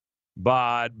that.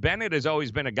 But Bennett has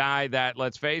always been a guy that,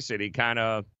 let's face it, he kind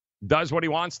of does what he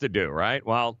wants to do, right?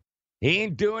 Well, he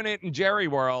ain't doing it in Jerry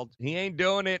world. He ain't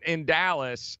doing it in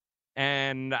Dallas.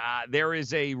 And there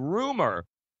is a rumor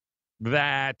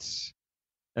that,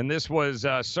 and this was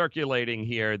circulating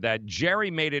here, that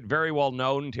Jerry made it very well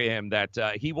known to him that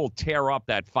he will tear up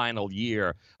that final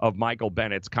year of Michael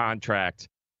Bennett's contract,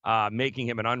 making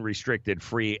him an unrestricted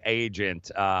free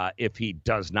agent if he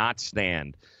does not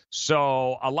stand.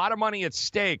 So a lot of money at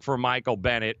stake for Michael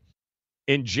Bennett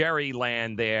in Jerry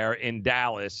land there in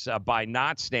Dallas by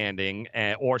not standing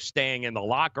or staying in the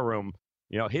locker room.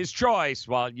 You know, his choice,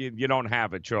 well, you don't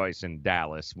have a choice in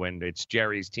Dallas when it's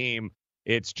Jerry's team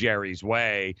it's Jerry's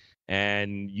way.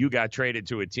 And you got traded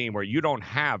to a team where you don't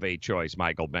have a choice,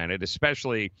 Michael Bennett,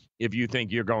 especially if you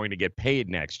think you're going to get paid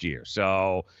next year.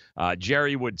 So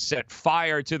Jerry would set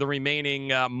fire to the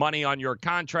remaining money on your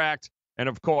contract and,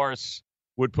 of course,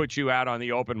 would put you out on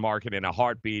the open market in a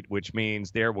heartbeat, which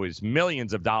means there was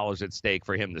millions of dollars at stake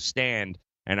for him to stand.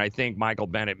 And I think Michael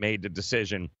Bennett made the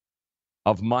decision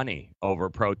of money over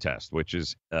protest, which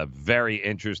is a very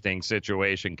interesting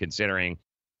situation considering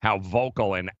how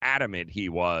vocal and adamant he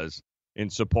was in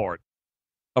support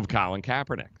of Colin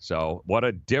Kaepernick. So what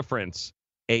a difference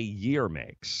a year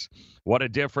makes. What a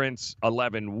difference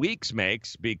 11 weeks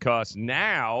makes, because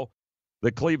now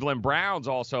the Cleveland Browns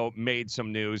also made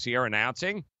some news here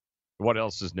announcing what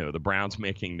else is new. The Browns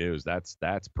making news. That's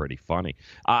pretty funny.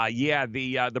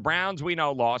 The Browns, we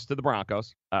know, lost to the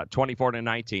Broncos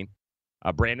 24-19.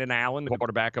 Brandon Allen, the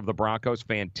quarterback of the Broncos,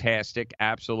 fantastic,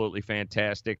 absolutely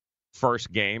fantastic.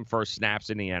 First game, first snaps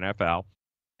in the NFL.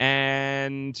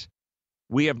 And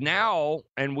we have now,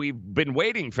 and we've been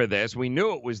waiting for this. We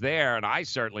knew it was there, and I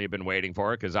certainly have been waiting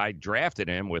for it because I drafted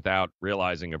him without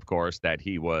realizing, of course, that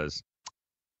he was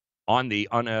on the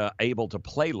unable to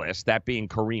play list, that being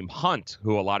Kareem Hunt,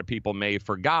 who a lot of people may have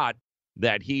forgot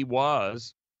that he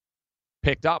was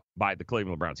picked up by the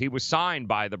Cleveland Browns. He was signed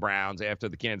by the Browns after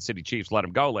the Kansas City Chiefs let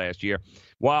him go last year.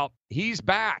 Well, he's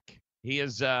back. He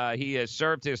has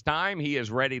served his time. He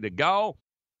is ready to go.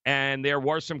 And there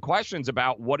were some questions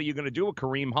about what are you going to do with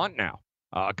Kareem Hunt now?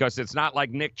 Because it's not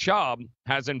like Nick Chubb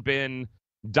hasn't been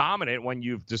dominant when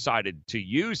you've decided to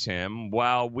use him.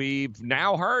 Well, we've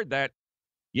now heard that,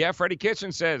 Freddie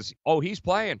Kitchens says, he's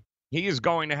playing. He is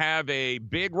going to have a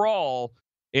big role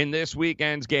in this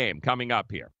weekend's game coming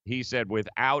up here. He said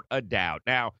without a doubt.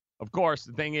 Now, of course,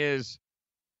 the thing is,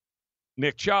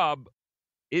 Nick Chubb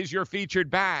is your featured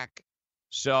back.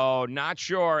 So not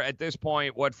sure at this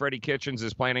point what Freddie Kitchens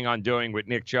is planning on doing with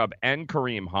Nick Chubb and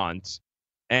Kareem Hunt.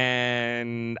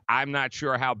 And I'm not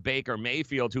sure how Baker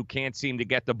Mayfield, who can't seem to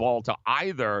get the ball to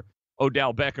either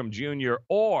Odell Beckham Jr.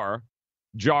 or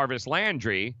Jarvis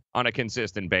Landry on a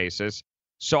consistent basis.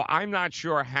 So I'm not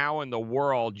sure how in the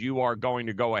world you are going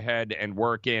to go ahead and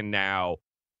work in now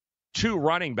two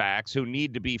running backs who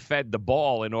need to be fed the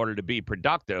ball in order to be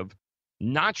productive.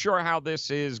 Not sure how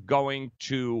this is going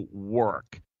to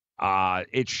work.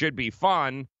 It should be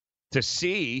fun to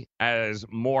see as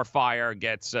more fire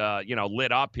gets,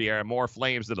 lit up here, more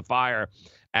flames to the fire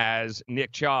as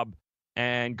Nick Chubb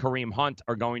and Kareem Hunt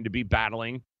are going to be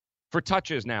battling for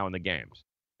touches now in the games.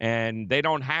 And they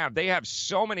have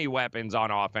so many weapons on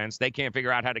offense, they can't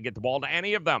figure out how to get the ball to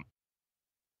any of them.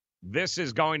 This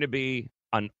is going to be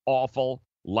an awful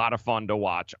lot of fun to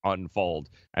watch unfold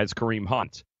as Kareem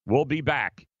Hunt will be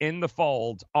back in the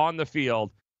fold on the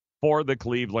field for the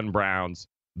Cleveland Browns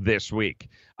this week.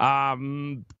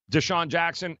 Deshaun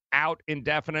Jackson out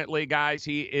indefinitely, guys.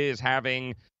 He is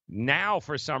having now,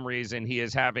 for some reason, he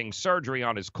is having surgery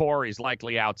on his core. He's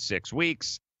likely out 6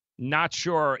 weeks. Not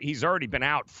sure. He's already been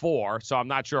out 4, so I'm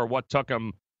not sure what took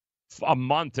him a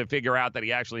month to figure out that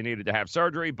he actually needed to have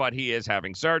surgery, but he is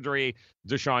having surgery.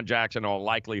 Deshaun Jackson, all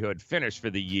likelihood, finished for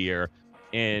the year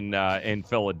in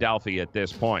Philadelphia at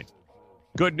this point.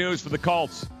 Good news for the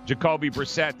Colts. Jacoby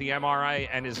Brissett, the MRI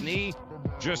and his knee,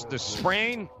 just a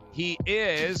sprain. He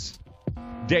is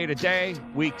day-to-day,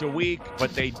 week-to-week,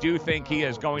 but they do think he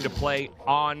is going to play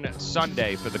on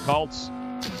Sunday for the Colts.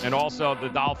 And also the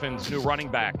Dolphins' new running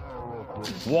back,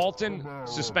 Walton,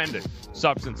 suspended,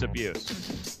 substance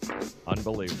abuse.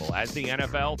 Unbelievable. As the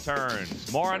NFL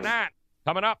turns. More on that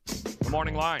coming up. The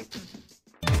Morning Line.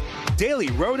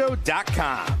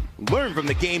 DailyRoto.com. Learn from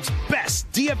the game's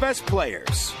best DFS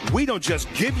players. We don't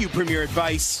just give you premier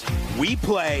advice, we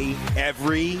play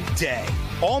every day.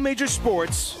 All major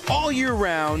sports, all year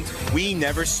round, we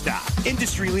never stop.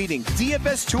 Industry-leading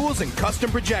DFS tools and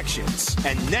custom projections.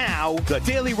 And now, the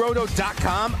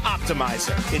DailyRoto.com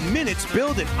Optimizer. In minutes,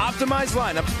 build and optimize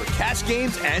lineups for cash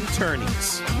games and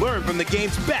tourneys. Learn from the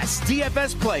game's best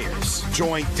DFS players.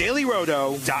 Join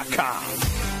DailyRoto.com.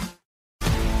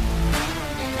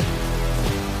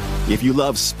 If you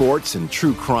love sports and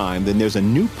true crime, then there's a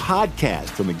new podcast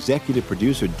from executive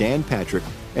producer Dan Patrick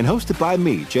and hosted by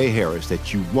me, Jay Harris,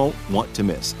 that you won't want to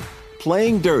miss.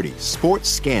 Playing Dirty: Sports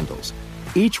Scandals.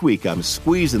 Each week, I'm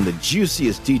squeezing the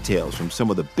juiciest details from some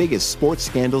of the biggest sports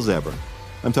scandals ever.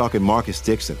 I'm talking Marcus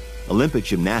Dixon, Olympic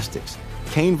gymnastics,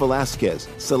 Cain Velasquez,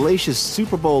 salacious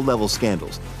Super Bowl-level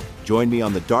scandals. Join me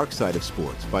on the dark side of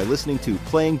sports by listening to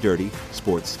Playing Dirty: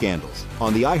 Sports Scandals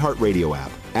on the iHeartRadio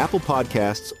app, Apple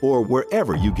Podcasts, or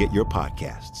wherever you get your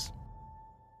podcasts.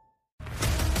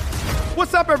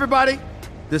 What's up, everybody?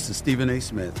 This is Stephen A.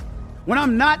 Smith. When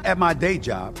I'm not at my day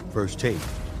job, First Take,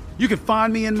 you can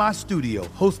find me in my studio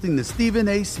hosting the Stephen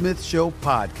A. Smith Show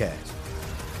podcast.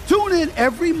 Tune in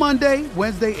every Monday,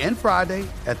 Wednesday, and Friday,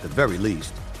 at the very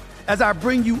least, as I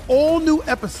bring you all new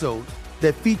episodes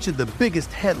that feature the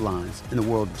biggest headlines in the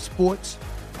world of sports,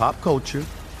 pop culture,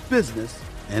 business,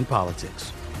 and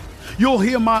politics. You'll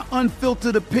hear my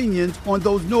unfiltered opinions on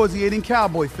those nauseating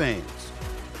Cowboy fans,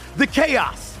 the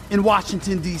chaos in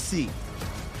Washington, D.C.,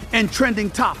 and trending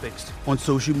topics on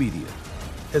social media,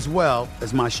 as well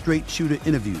as my straight shooter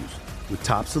interviews with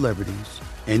top celebrities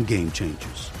and game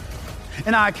changers.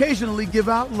 And I occasionally give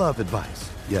out love advice.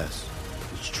 Yes,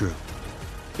 it's true.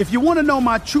 If you want to know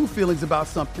my true feelings about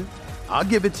something, I'll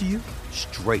give it to you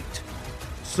straight.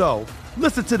 So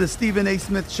listen to the Stephen A.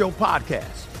 Smith Show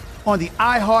podcast on the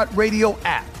iHeartRadio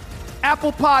app,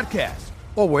 Apple Podcasts,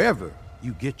 or wherever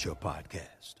you get your podcast.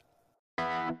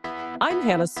 I'm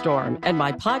Hannah Storm, and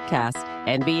my podcast,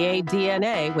 NBA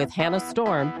DNA with Hannah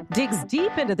Storm, digs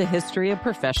deep into the history of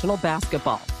professional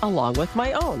basketball, along with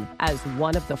my own, as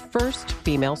one of the first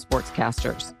female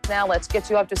sportscasters. Now let's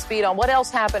get you up to speed on what else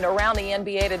happened around the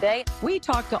NBA today. We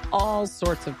talk to all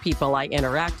sorts of people I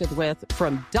interacted with,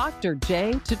 from Dr.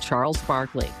 J to Charles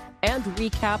Barkley, and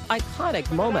recap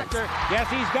iconic moments. Yes,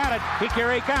 he's got it.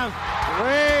 Here he comes.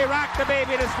 Way rock the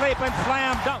baby to sleep and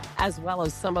slam dunk. As well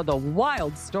as some of the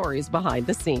wild stories behind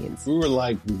the scenes. We were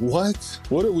like, what?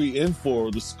 What are we in for?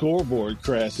 The scoreboard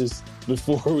crashes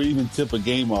before we even tip a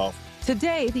game off.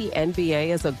 Today, the NBA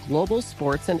is a global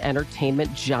sports and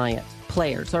entertainment giant.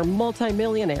 Players are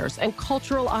multimillionaires and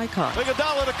cultural icons.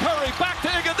 Iguodala to Curry, back to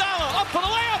Iguodala, up for the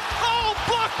layup. Oh,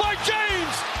 blocked by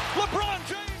James. LeBron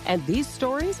James. And these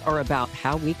stories are about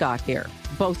how we got here,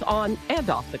 both on and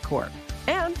off the court.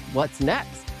 And what's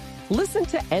next? Listen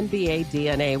to NBA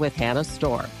DNA with Hannah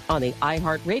Storm on the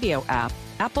iHeartRadio app,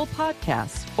 Apple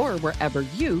Podcasts, or wherever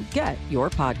you get your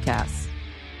podcasts.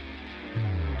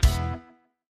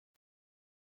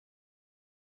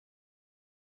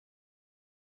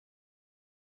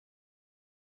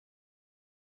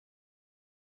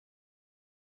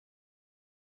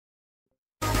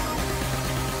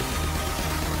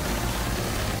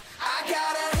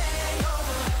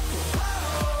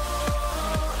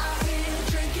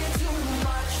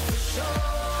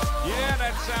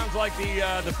 Sounds like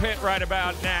the pit right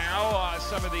about now.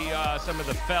 Some of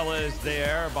the fellas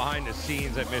there behind the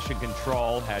scenes at Mission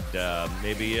Control had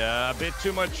maybe a bit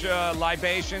too much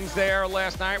libations there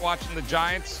last night watching the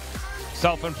Giants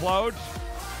self-implode.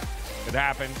 It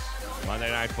happens.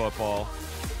 Monday Night Football.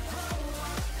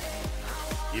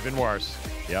 Even worse.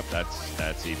 Yep,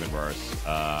 that's even worse.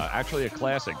 Actually a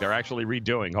classic. They're actually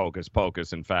redoing Hocus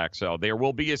Pocus, in fact. So there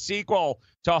will be a sequel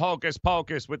to Hocus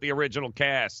Pocus with the original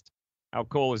cast. How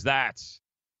cool is that?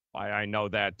 Why I know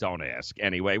that, don't ask.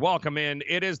 Anyway, welcome in.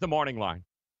 It is the Morning Line.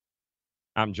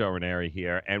 I'm Joe Ranieri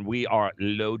here, and we are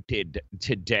loaded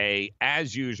today,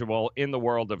 as usual, in the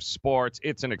world of sports.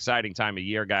 It's an exciting time of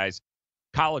year, guys.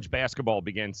 College basketball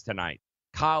begins tonight.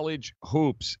 College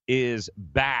hoops is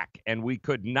back, and we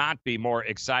could not be more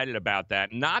excited about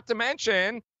that. Not to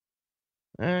mention,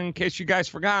 in case you guys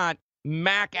forgot,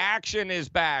 MAC action is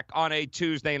back on a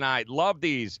Tuesday night. Love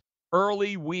these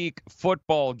early week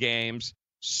football games.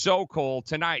 So cool.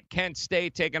 Tonight, Kent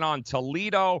State taking on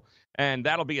Toledo, and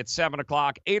that'll be at 7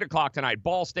 o'clock. 8 o'clock tonight,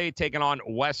 Ball State taking on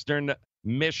Western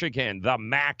Michigan. The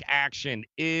MAC action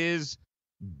is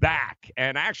back.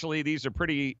 And actually, these are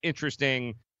pretty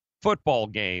interesting football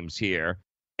games here.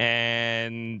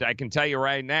 And I can tell you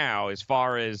right now, as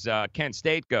far as Kent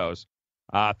State goes,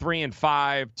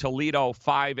 3-5, Toledo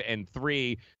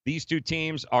 5-3. These two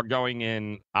teams are going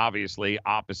in obviously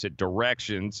opposite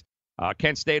directions.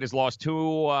 Kent State has lost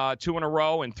two in a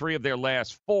row in 3 of their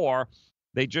last 4.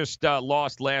 They just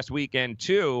lost last weekend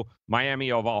to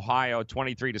Miami of Ohio,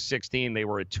 23-16. They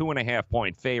were a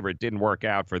 2.5-point favorite. Didn't work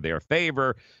out for their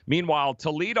favor. Meanwhile,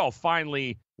 Toledo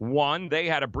finally won. They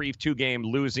had a brief 2-game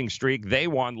losing streak. They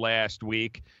won last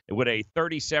week with a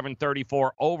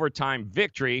 37-34 overtime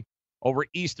victory over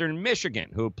Eastern Michigan,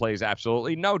 who plays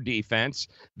absolutely no defense.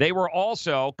 They were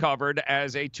also covered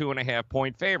as a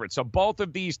 2.5-point favorite. So both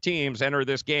of these teams enter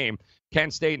this game,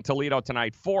 Kent State and Toledo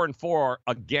tonight, 4-4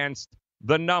 against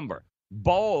the number.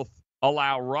 Both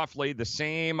allow roughly the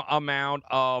same amount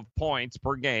of points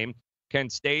per game.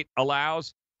 Kent State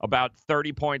allows about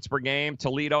 30 points per game.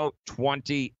 Toledo,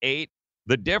 28.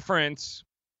 The difference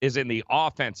is in the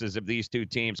offenses of these two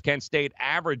teams. Kent State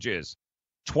averages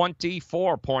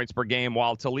 24 points per game,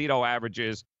 while Toledo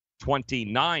averages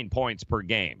 29 points per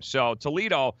game. So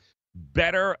Toledo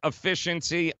better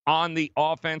efficiency on the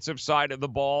offensive side of the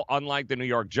ball. Unlike the New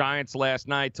York Giants last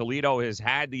night, Toledo has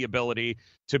had the ability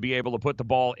to be able to put the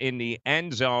ball in the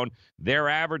end zone. They're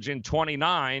averaging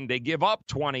 29. They give up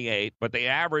 28, but they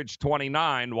average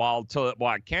 29, while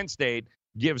Kent State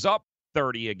gives up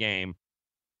 30 a game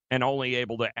and only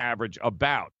able to average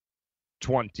about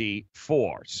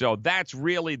 24. So that's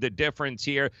really the difference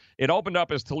here. It opened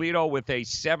up as Toledo with a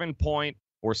 7-point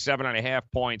or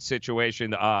 7.5-point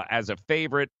situation as a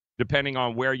favorite, depending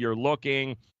on where you're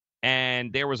looking.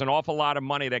 And there was an awful lot of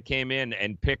money that came in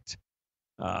and picked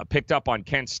up on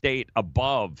Kent State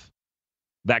above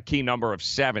that key number of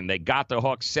 7. They got the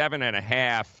hook.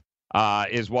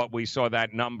 7.5 is what we saw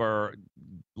that number.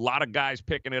 A lot of guys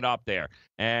picking it up there.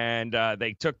 And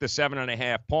they took the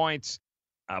 7.5 points,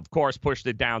 of course, pushed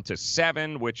it down to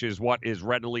 7, which is what is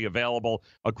readily available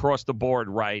across the board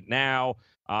right now.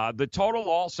 The total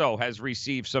also has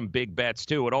received some big bets,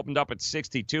 too. It opened up at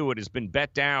 62. It has been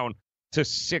bet down to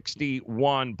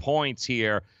 61 points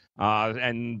here.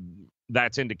 And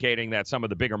that's indicating that some of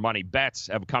the bigger money bets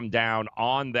have come down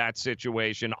on that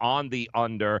situation, on the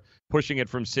under, pushing it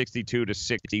from 62 to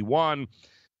 61.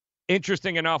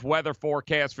 Interesting enough, weather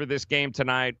forecast for this game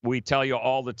tonight. We tell you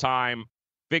all the time,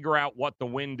 figure out what the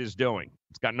wind is doing.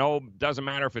 Doesn't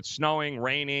matter if it's snowing,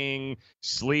 raining,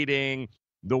 sleeting.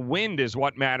 The wind is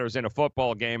what matters in a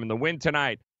football game, and the wind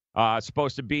tonight is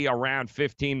supposed to be around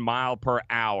 15 mile per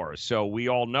hour. So we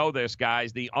all know this,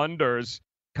 guys. The unders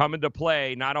come into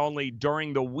play not only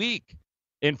during the week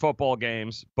in football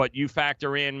games, but you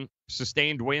factor in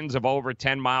sustained winds of over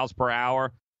 10 miles per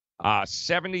hour,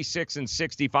 76 and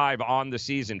 65 on the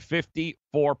season,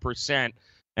 54%.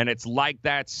 And it's like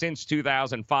that since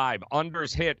 2005.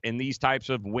 Unders hit in these types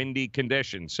of windy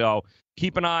conditions. So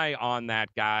keep an eye on that,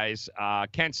 guys.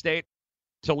 Kent State,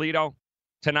 Toledo,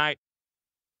 tonight.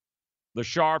 The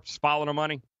Sharps, follow the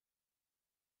money.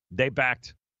 They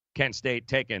backed Kent State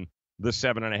taking the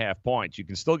 7.5 points. You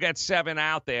can still get 7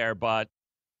 out there, but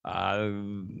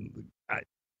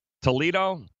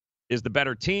Toledo is the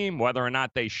better team. Whether or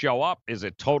not they show up is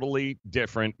a totally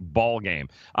different ball game.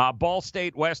 Ball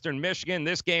State, Western Michigan.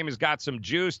 This game has got some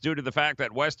juice due to the fact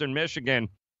that Western Michigan,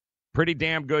 pretty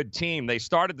damn good team. They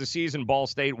started the season, Ball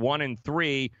State,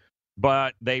 1-3,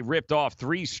 but they ripped off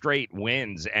 3 straight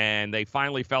wins, and they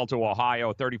finally fell to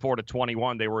Ohio,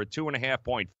 34-21. They were a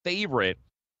 2.5-point favorite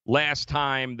last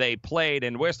time they played.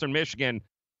 In Western Michigan,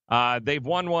 they've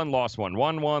won 1, lost 1,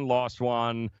 won 1, lost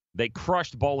 1. They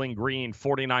crushed Bowling Green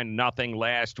 49-0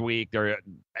 last week.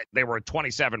 They were a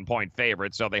 27-point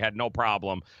favorite, so they had no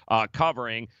problem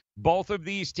covering. Both of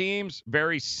these teams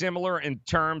very similar in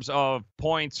terms of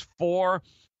points for.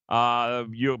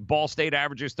 Ball State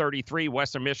averages 33,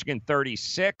 Western Michigan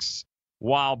 36,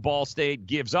 while Ball State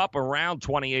gives up around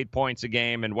 28 points a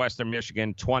game and Western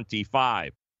Michigan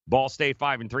 25. Ball State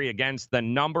 5-3 against the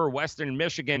number. Western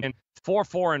Michigan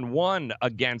 4-1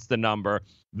 against the number.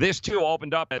 This too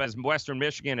opened up as Western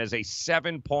Michigan as a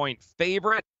 7-point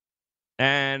favorite.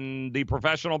 And the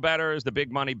professional bettors, the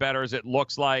big money bettors, it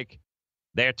looks like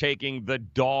they're taking the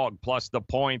dog plus the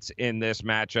points in this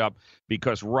matchup,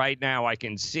 because right now I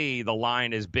can see the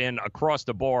line has been across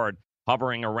the board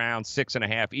hovering around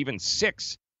 6.5, even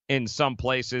 6 in some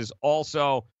places.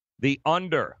 Also, the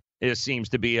under seems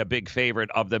to be a big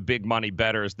favorite of the big money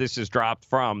bettors. This has dropped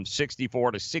from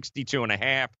 64 to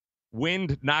 62.5.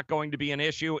 Wind not going to be an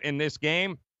issue in this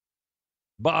game.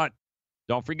 But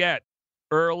don't forget,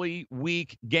 early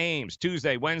week games,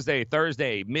 Tuesday, Wednesday,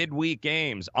 Thursday, midweek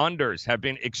games, unders have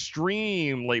been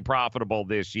extremely profitable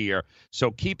this year.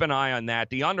 So keep an eye on that.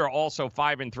 The under also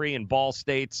 5-3 in Ball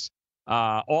State's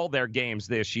all their games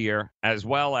this year, as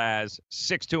well as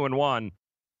 6-1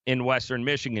 in Western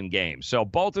Michigan games. So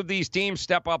both of these teams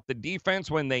step up the defense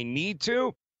when they need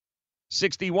to.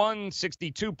 61,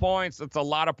 62 points. That's a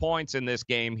lot of points in this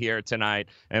game here tonight.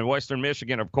 And Western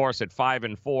Michigan, of course, at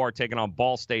 5-4, taking on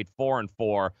Ball State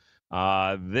 4-4.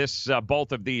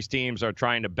 Both of these teams are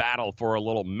trying to battle for a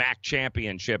little MAC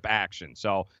championship action.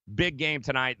 So big game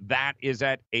tonight. That is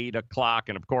at 8 o'clock.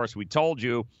 And of course, we told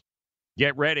you,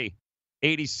 get ready.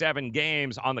 87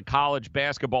 games on the college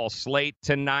basketball slate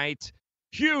tonight.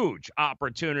 Huge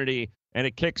opportunity, and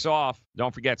it kicks off,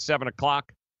 don't forget, 7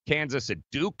 o'clock, Kansas at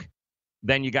Duke.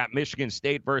 Then you got Michigan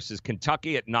State versus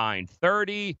Kentucky at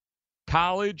 9:30.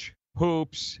 College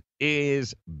hoops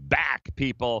is back,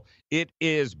 people. It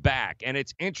is back, and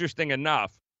it's interesting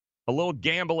enough, a little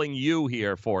gambling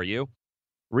here for you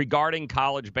regarding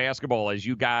college basketball as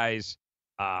you guys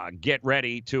get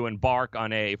ready to embark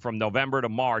on from November to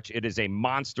March. It is a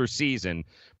monster season,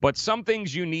 but some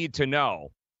things you need to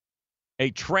know. a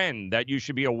trend that you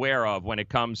should be aware of when it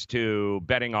comes to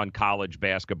betting on college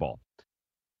basketball.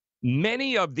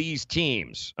 Many of these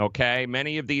teams,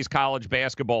 many of these college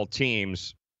basketball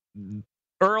teams,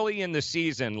 early in the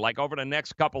season, like over the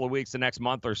next couple of weeks, the next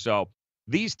month or so,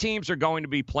 these teams are going to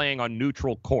be playing on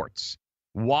neutral courts.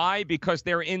 Why? Because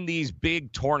they're in these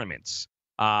big tournaments,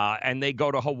 and they go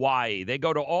to Hawaii. They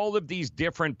go to all of these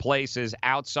different places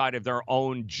outside of their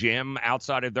own gym,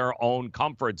 outside of their own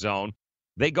comfort zone.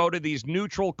 They go to these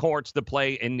neutral courts to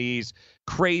play in these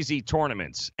crazy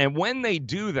tournaments. And when they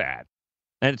do that,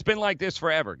 and it's been like this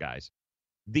forever, guys,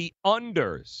 the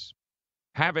unders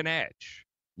have an edge.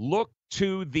 Look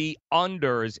to the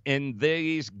unders in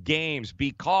these games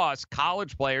because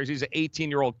college players, these are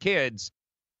 18-year-old kids,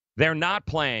 they're not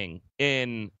playing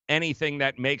in anything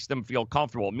that makes them feel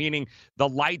comfortable, meaning the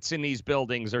lights in these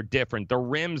buildings are different. The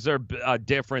rims are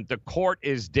different. The court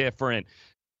is different.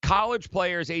 College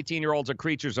players, 18-year-olds, are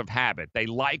creatures of habit. They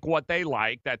like what they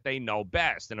like, that they know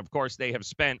best. And, of course, they have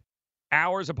spent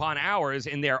hours upon hours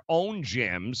in their own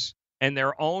gyms and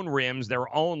their own rims,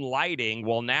 their own lighting.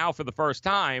 Well, now for the first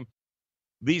time,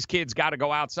 these kids got to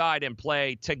go outside and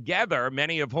play together,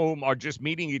 many of whom are just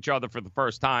meeting each other for the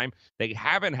first time. They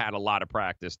haven't had a lot of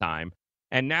practice time.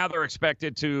 And now they're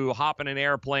expected to hop in an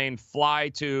airplane, fly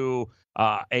to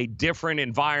a different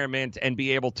environment, and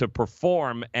be able to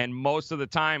perform. And most of the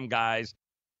time, guys,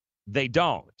 they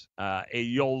don't.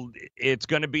 It's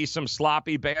going to be some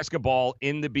sloppy basketball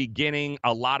in the beginning,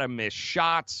 a lot of missed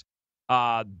shots.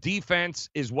 Defense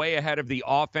is way ahead of the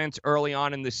offense early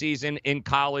on in the season in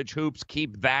college hoops.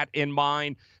 Keep that in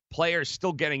mind. Players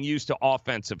still getting used to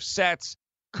offensive sets,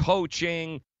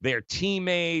 coaching, their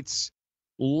teammates.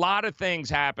 A lot of things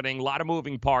happening, a lot of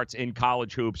moving parts in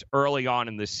college hoops early on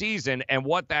in the season. And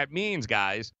what that means,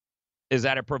 guys, is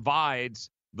that it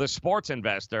provides the sports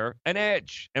investor an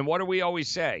edge. And what do we always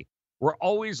say? We're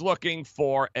always looking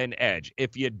for an edge.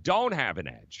 If you don't have an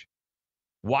edge,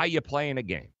 why are you playing a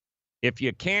game? If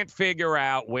you can't figure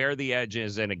out where the edge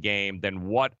is in a game, then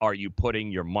what are you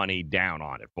putting your money down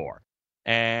on it for?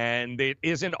 And it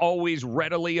isn't always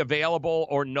readily available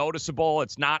or noticeable.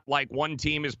 It's not like one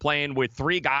team is playing with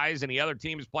 3 guys and the other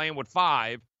team is playing with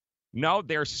 5. No,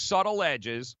 there's subtle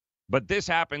edges, but this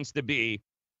happens to be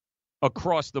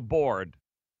across the board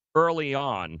early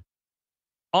on.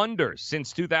 Under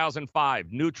since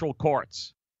 2005, neutral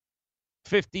courts,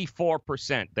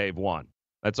 54% they've won.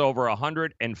 That's over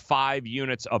 105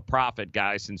 units of profit,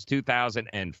 guys, since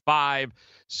 2005.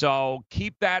 So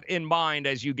keep that in mind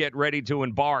as you get ready to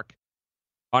embark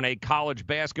on a college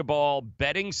basketball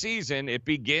betting season. It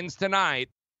begins tonight,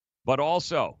 but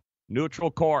also neutral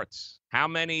courts. How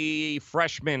many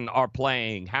freshmen are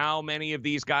playing? How many of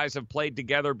these guys have played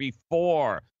together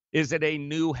before? Is it a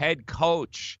new head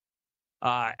coach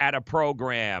at a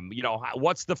program? You know,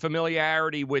 what's the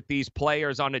familiarity with these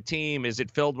players on a team? Is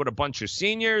it filled with a bunch of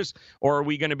seniors, or are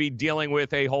we going to be dealing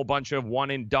with a whole bunch of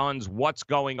one-and-dones? What's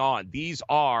going on? These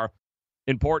are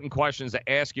important questions to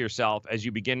ask yourself as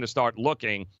you begin to start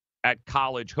looking at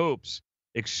college hoops.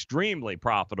 Extremely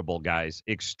profitable, guys.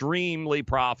 Extremely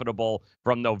profitable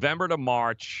from November to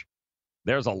March.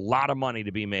 There's a lot of money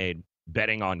to be made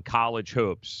betting on college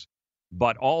hoops.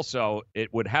 But also,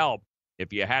 it would help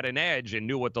if you had an edge and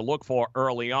knew what to look for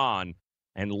early on,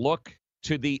 and look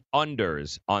to the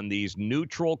unders on these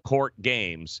neutral court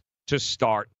games to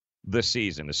start the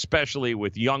season, especially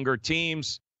with younger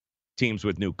teams, teams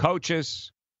with new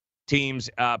coaches, teams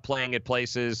playing at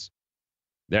places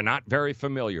they're not very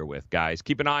familiar with, guys.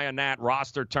 Keep an eye on that,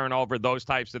 roster turnover, those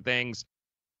types of things.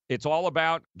 It's all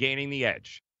about gaining the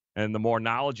edge. And the more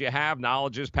knowledge you have,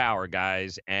 knowledge is power,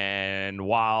 guys. And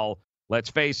while, let's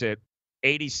face it,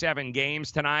 87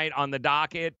 games tonight on the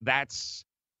docket, that's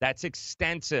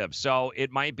extensive. So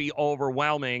it might be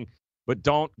overwhelming, but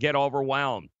don't get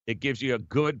overwhelmed. It gives you a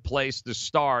good place to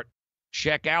start.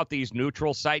 Check out these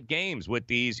neutral site games with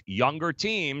these younger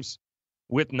teams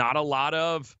with not a lot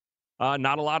of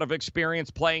experience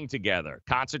playing together.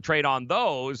 Concentrate on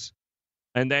those,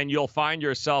 and then you'll find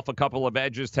yourself a couple of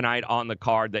edges tonight on the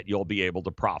card that you'll be able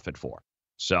to profit for.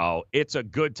 So it's a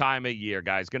good time of year,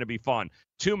 guys. Going to be fun.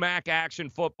 2 MAC action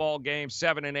football games,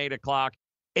 7 and 8 o'clock.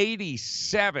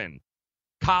 87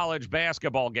 college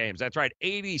basketball games. That's right,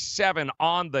 87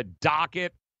 on the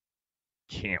docket.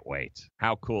 Can't wait.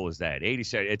 How cool is that?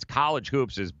 87. It's college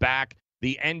hoops is back.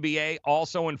 The NBA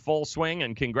also in full swing,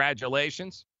 and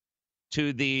congratulations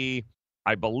to the,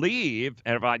 I believe,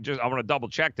 and if I want to double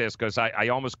check this because I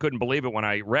almost couldn't believe it when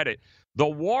I read it. The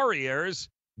Warriors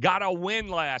got a win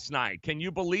last night. Can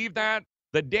you believe that?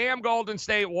 The damn Golden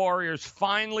State Warriors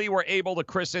finally were able to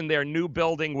christen their new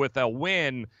building with a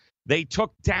win. They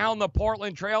took down the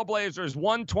Portland Trailblazers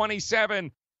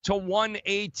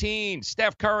 127-118.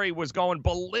 Steph Curry was going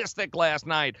ballistic last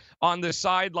night on the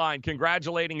sideline,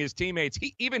 congratulating his teammates.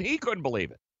 Even he couldn't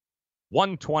believe it.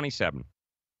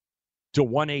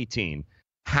 127-118.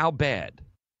 How bad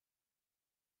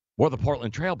were the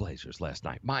Portland Trailblazers last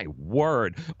night? My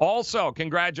word. Also,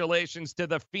 congratulations to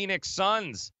the Phoenix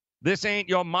Suns. This ain't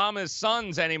your mama's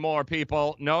Suns anymore,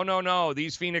 people. No.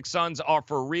 These Phoenix Suns are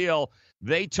for real.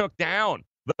 They took down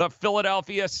the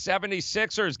Philadelphia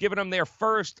 76ers, giving them their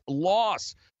first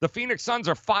loss. The Phoenix Suns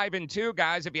are 5-2,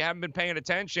 guys, if you haven't been paying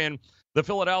attention. The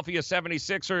Philadelphia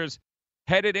 76ers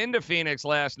headed into Phoenix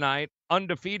last night,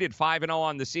 undefeated, 5-0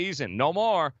 on the season. No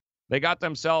more. They got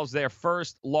themselves their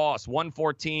first loss,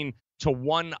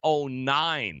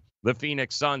 114-109. The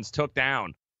Phoenix Suns took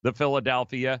down the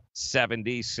Philadelphia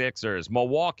 76ers.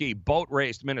 Milwaukee boat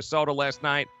raced Minnesota last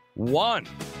night, won.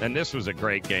 And this was a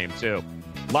great game, too.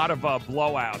 A lot of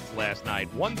blowouts last night,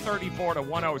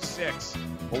 134-106.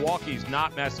 Milwaukee's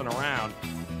not messing around.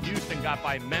 Houston got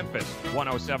by Memphis,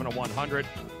 107-100.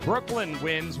 Brooklyn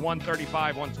wins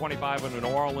 135-125 in New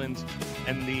Orleans.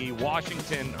 And the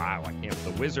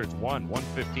the Wizards won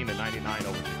 115-99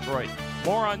 over Detroit.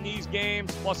 More on these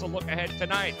games, plus a look ahead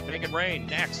tonight. Make it rain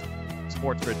next.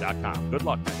 SportsGrid.com. Good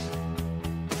luck, guys.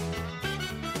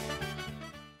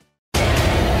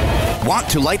 Want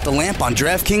to light the lamp on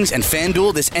DraftKings and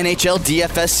FanDuel this NHL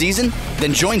DFS season?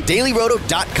 Then join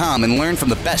DailyRoto.com and learn from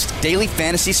the best daily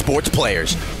fantasy sports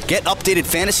players. Get updated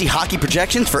fantasy hockey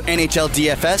projections for NHL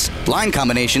DFS, line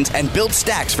combinations, and build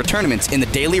stacks for tournaments in the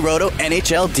Daily Roto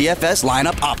NHL DFS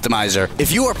Lineup Optimizer.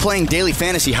 If you are playing daily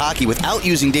fantasy hockey without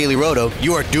using Daily Roto,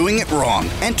 you are doing it wrong.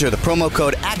 Enter the promo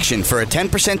code ACTION for a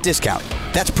 10% discount.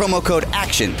 That's promo code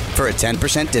ACTION for a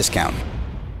 10% discount.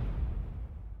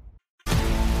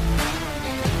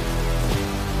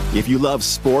 If you love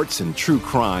sports and true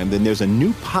crime, then there's a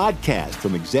new podcast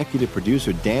from executive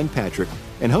producer Dan Patrick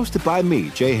and hosted by me,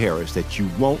 Jay Harris, that you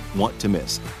won't want to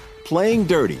miss. Playing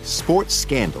Dirty: Sports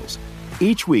Scandals.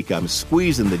 Each week, I'm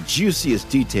squeezing the juiciest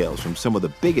details from some of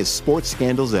the biggest sports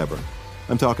scandals ever.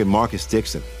 I'm talking Marcus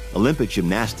Dixon, Olympic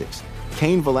gymnastics,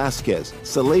 Cain Velasquez,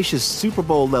 salacious Super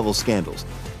Bowl-level scandals.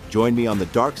 Join me on the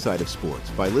dark side of sports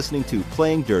by listening to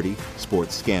Playing Dirty: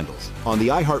 Sports Scandals on the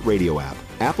iHeartRadio app,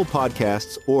 Apple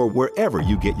Podcasts, or wherever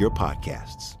you get your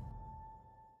podcasts.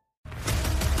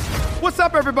 What's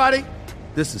up, everybody?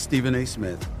 This is Stephen A.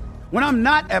 Smith. When I'm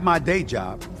not at my day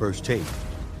job, First Take,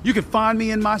 you can find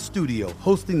me in my studio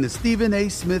hosting the Stephen A.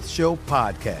 Smith Show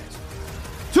podcast.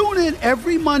 Tune in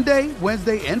every Monday,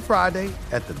 Wednesday, and Friday,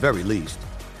 at the very least,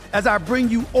 as I bring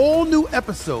you all new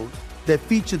episodes that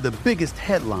feature the biggest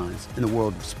headlines in the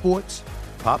world of sports,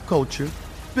 pop culture,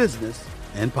 business,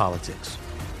 and politics.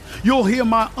 You'll hear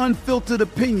my unfiltered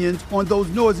opinions on those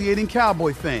nauseating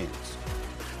Cowboy fans,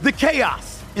 the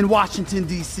chaos in Washington,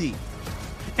 D.C.,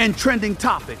 and trending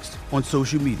topics on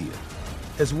social media,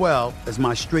 as well as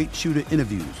my straight shooter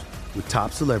interviews with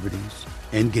top celebrities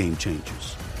and game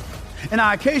changers. And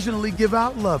I occasionally give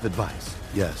out love advice.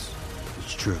 Yes,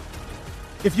 it's true.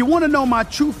 If you want to know my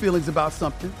true feelings about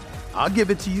something, I'll give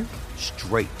it to you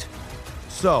straight.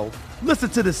 So listen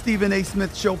to the Stephen A.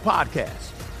 Smith Show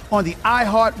podcast on the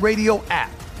iHeartRadio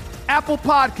app, Apple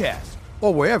Podcasts,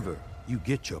 or wherever you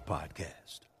get your podcast.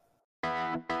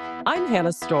 I'm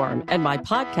Hannah Storm, and my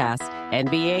podcast,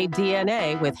 NBA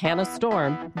DNA with Hannah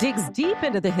Storm, digs deep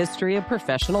into the history of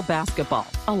professional basketball,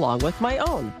 along with my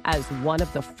own, as one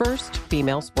of the first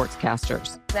female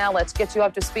sportscasters. Now let's get you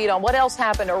up to speed on what else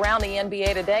happened around the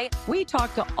NBA today. We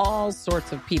talked to all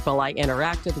sorts of people I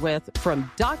interacted with, from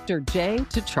Dr. J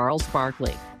to Charles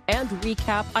Barkley, and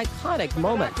recap iconic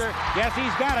moments. Yes,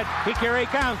 he's got it. Here he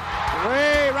comes.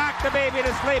 Way rock the baby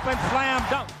to sleep and slam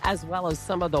dunk. As well as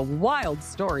some of the wild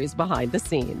stories behind the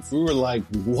scenes. We were like,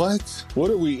 what?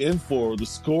 What are we in for? The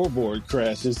scoreboard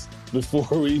crashes before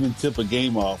we even tip a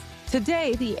game off.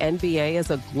 Today, the NBA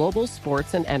is a global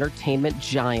sports and entertainment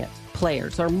giant.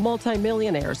 Players are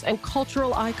multimillionaires and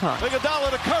cultural icons. Iguodala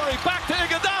to Curry, back to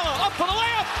Iguodala, up for the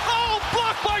layup. Oh,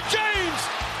 blocked by James.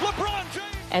 LeBron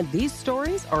James. And these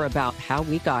stories are about how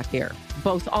we got here,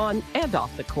 both on and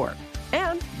off the court.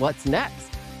 And what's next?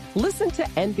 Listen to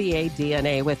NBA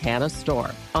DNA with Hannah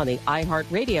Storm on the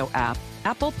iHeartRadio app,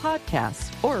 Apple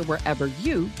Podcasts, or wherever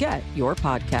you get your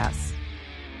podcasts.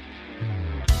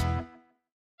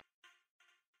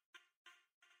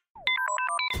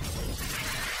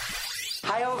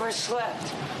 I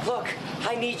overslept. Look,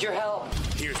 I need your help.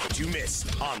 Here's what you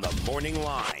missed on the Morning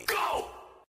Line. Go!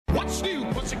 What's new,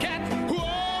 pussycat? Whoa,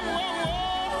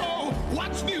 whoa, whoa.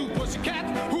 What's new, pussycat?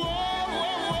 Whoa,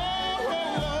 whoa,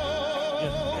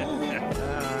 whoa,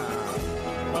 whoa.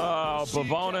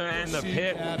 Bavona in the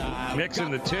pit,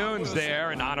 mixing the tunes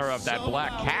there in honor of that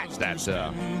black cat that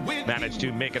managed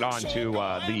to make it onto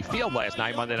the field last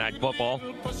night, Monday Night Football.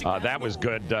 That was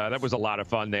good. That was a lot of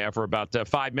fun there for about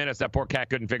 5 minutes. That poor cat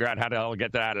couldn't figure out how the hell to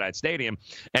get that out of that stadium.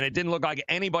 And it didn't look like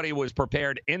anybody was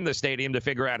prepared in the stadium to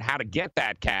figure out how to get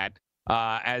that cat.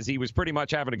 As he was pretty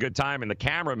much having a good time, and the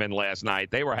cameramen last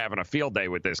night, they were having a field day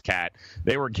with this cat.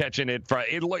 They were catching it.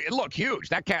 It looked huge.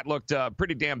 That cat looked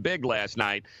pretty damn big last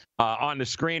night on the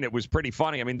screen. It was pretty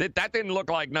funny. I mean, that didn't look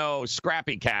like no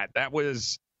scrappy cat. That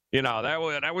was,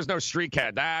 that was no street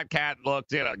cat. That cat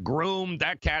looked, groomed.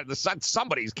 That cat,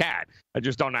 somebody's cat. I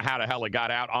just don't know how the hell it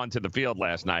got out onto the field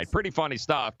last night. Pretty funny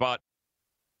stuff, but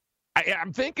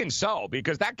I'm thinking so,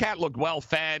 because that cat looked well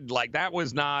fed. Like, that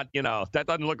was not, that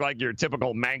doesn't look like your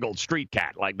typical mangled street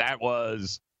cat. Like, that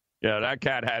was, that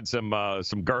cat had some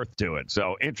girth to it.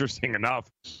 So interesting enough.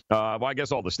 Well, I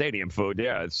guess all the stadium food,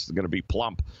 it's going to be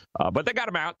plump. But they got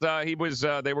him out.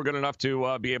 They were good enough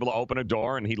to be able to open a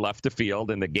door, and he left the field,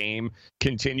 and the game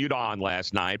continued on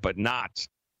last night, but not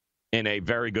in a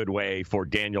very good way for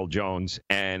Daniel Jones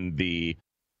and the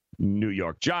New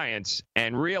York Giants.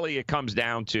 And really it comes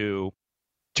down to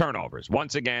turnovers.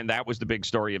 Once again, that was the big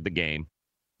story of the game.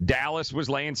 Dallas was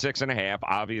laying 6.5.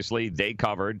 Obviously, they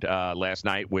covered last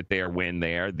night with their win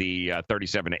there, the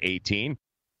 37-18.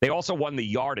 They also won the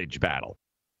yardage battle.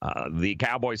 The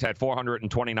Cowboys had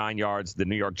 429 yards. The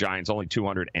New York Giants only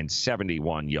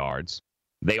 271 yards.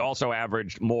 They also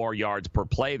averaged more yards per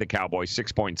play. The Cowboys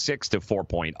 6.6 to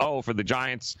 4.0 for the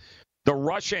Giants. The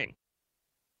rushing.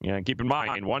 Keep in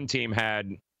mind, one team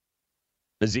had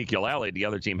Ezekiel Elliott, the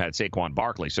other team had Saquon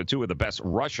Barkley. So two of the best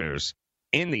rushers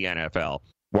in the NFL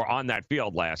were on that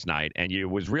field last night, and you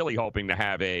was really hoping to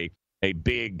have a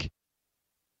big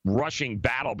rushing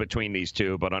battle between these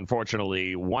two, but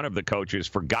unfortunately, one of the coaches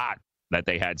forgot that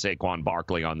they had Saquon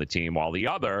Barkley on the team, while the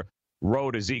other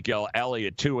rode Ezekiel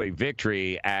Elliott to a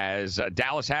victory, as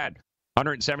Dallas had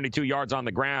 172 yards on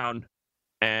the ground,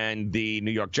 and the New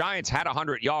York Giants had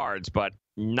 100 yards, but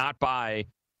not by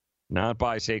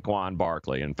Saquon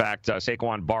Barkley. In fact,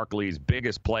 Saquon Barkley's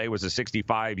biggest play was a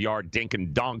 65-yard dink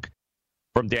and dunk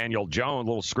from Daniel Jones, a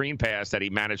little screen pass that he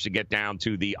managed to get down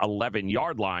to the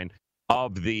 11-yard line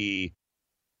of the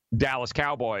Dallas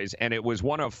Cowboys. And it was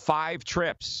one of five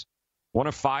trips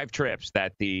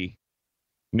that the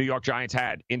New York Giants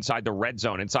had inside the red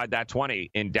zone, inside that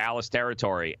 20 in Dallas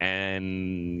territory.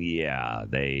 And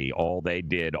all they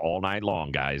did all night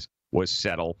long, guys, was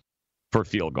settle for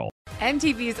field goal.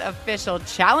 MTV's official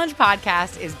Challenge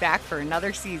podcast is back for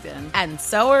another season. And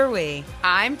so are we.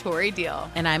 I'm Tori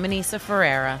Deal. And I'm Anissa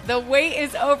Ferreira. The wait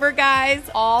is over, guys.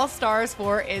 All Stars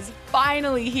 4 is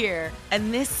finally here.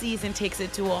 And this season takes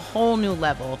it to a whole new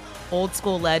level. Old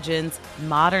school legends,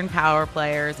 modern power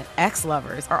players, and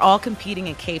ex-lovers are all competing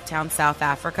in Cape Town, South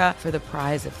Africa for the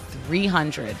prize of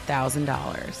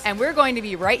 $300,000. And we're going to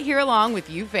be right here along with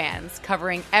you fans,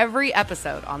 covering every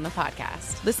episode on the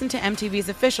podcast. Listen to MTV's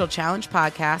official Challenge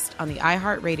podcast on the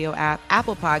iHeartRadio app,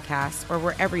 Apple Podcasts, or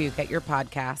wherever you get your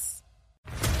podcasts.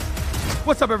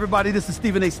 What's up, everybody? This is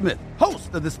Stephen A. Smith,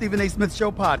 host of the Stephen A. Smith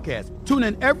Show podcast. Tune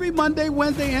in every Monday,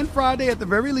 Wednesday, and Friday at the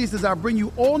very least as I bring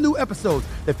you all new episodes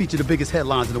that feature the biggest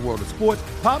headlines in the world of sports,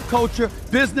 pop culture,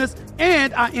 business,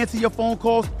 and I answer your phone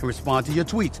calls and respond to your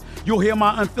tweets. You'll hear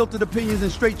my unfiltered opinions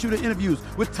and straight-shooter interviews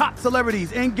with top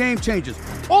celebrities and game changers.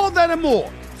 All that and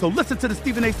more. So listen to the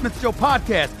Stephen A. Smith Show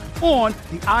podcast on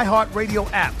the iHeartRadio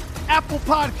app, Apple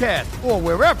Podcasts, or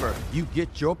wherever you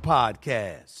get your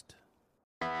podcast.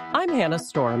 I'm Hannah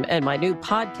Storm, and my new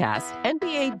podcast,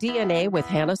 NBA DNA with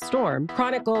Hannah Storm,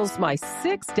 chronicles my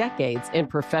 6 decades in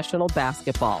professional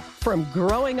basketball. From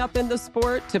growing up in the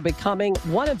sport to becoming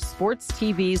one of sports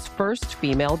TV's first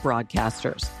female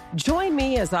broadcasters. Join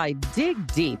me as I dig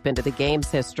deep into the game's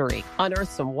history,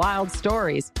 unearth some wild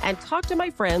stories, and talk to my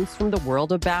friends from the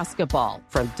world of basketball,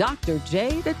 from Dr.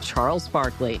 J to Charles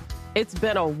Barkley. It's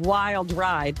been a wild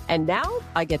ride, and now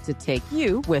I get to take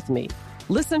you with me.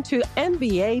 Listen to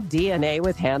NBA DNA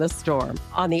with Hannah Storm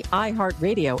on the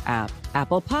iHeartRadio app,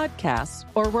 Apple Podcasts,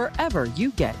 or wherever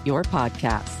you get your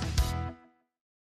podcasts.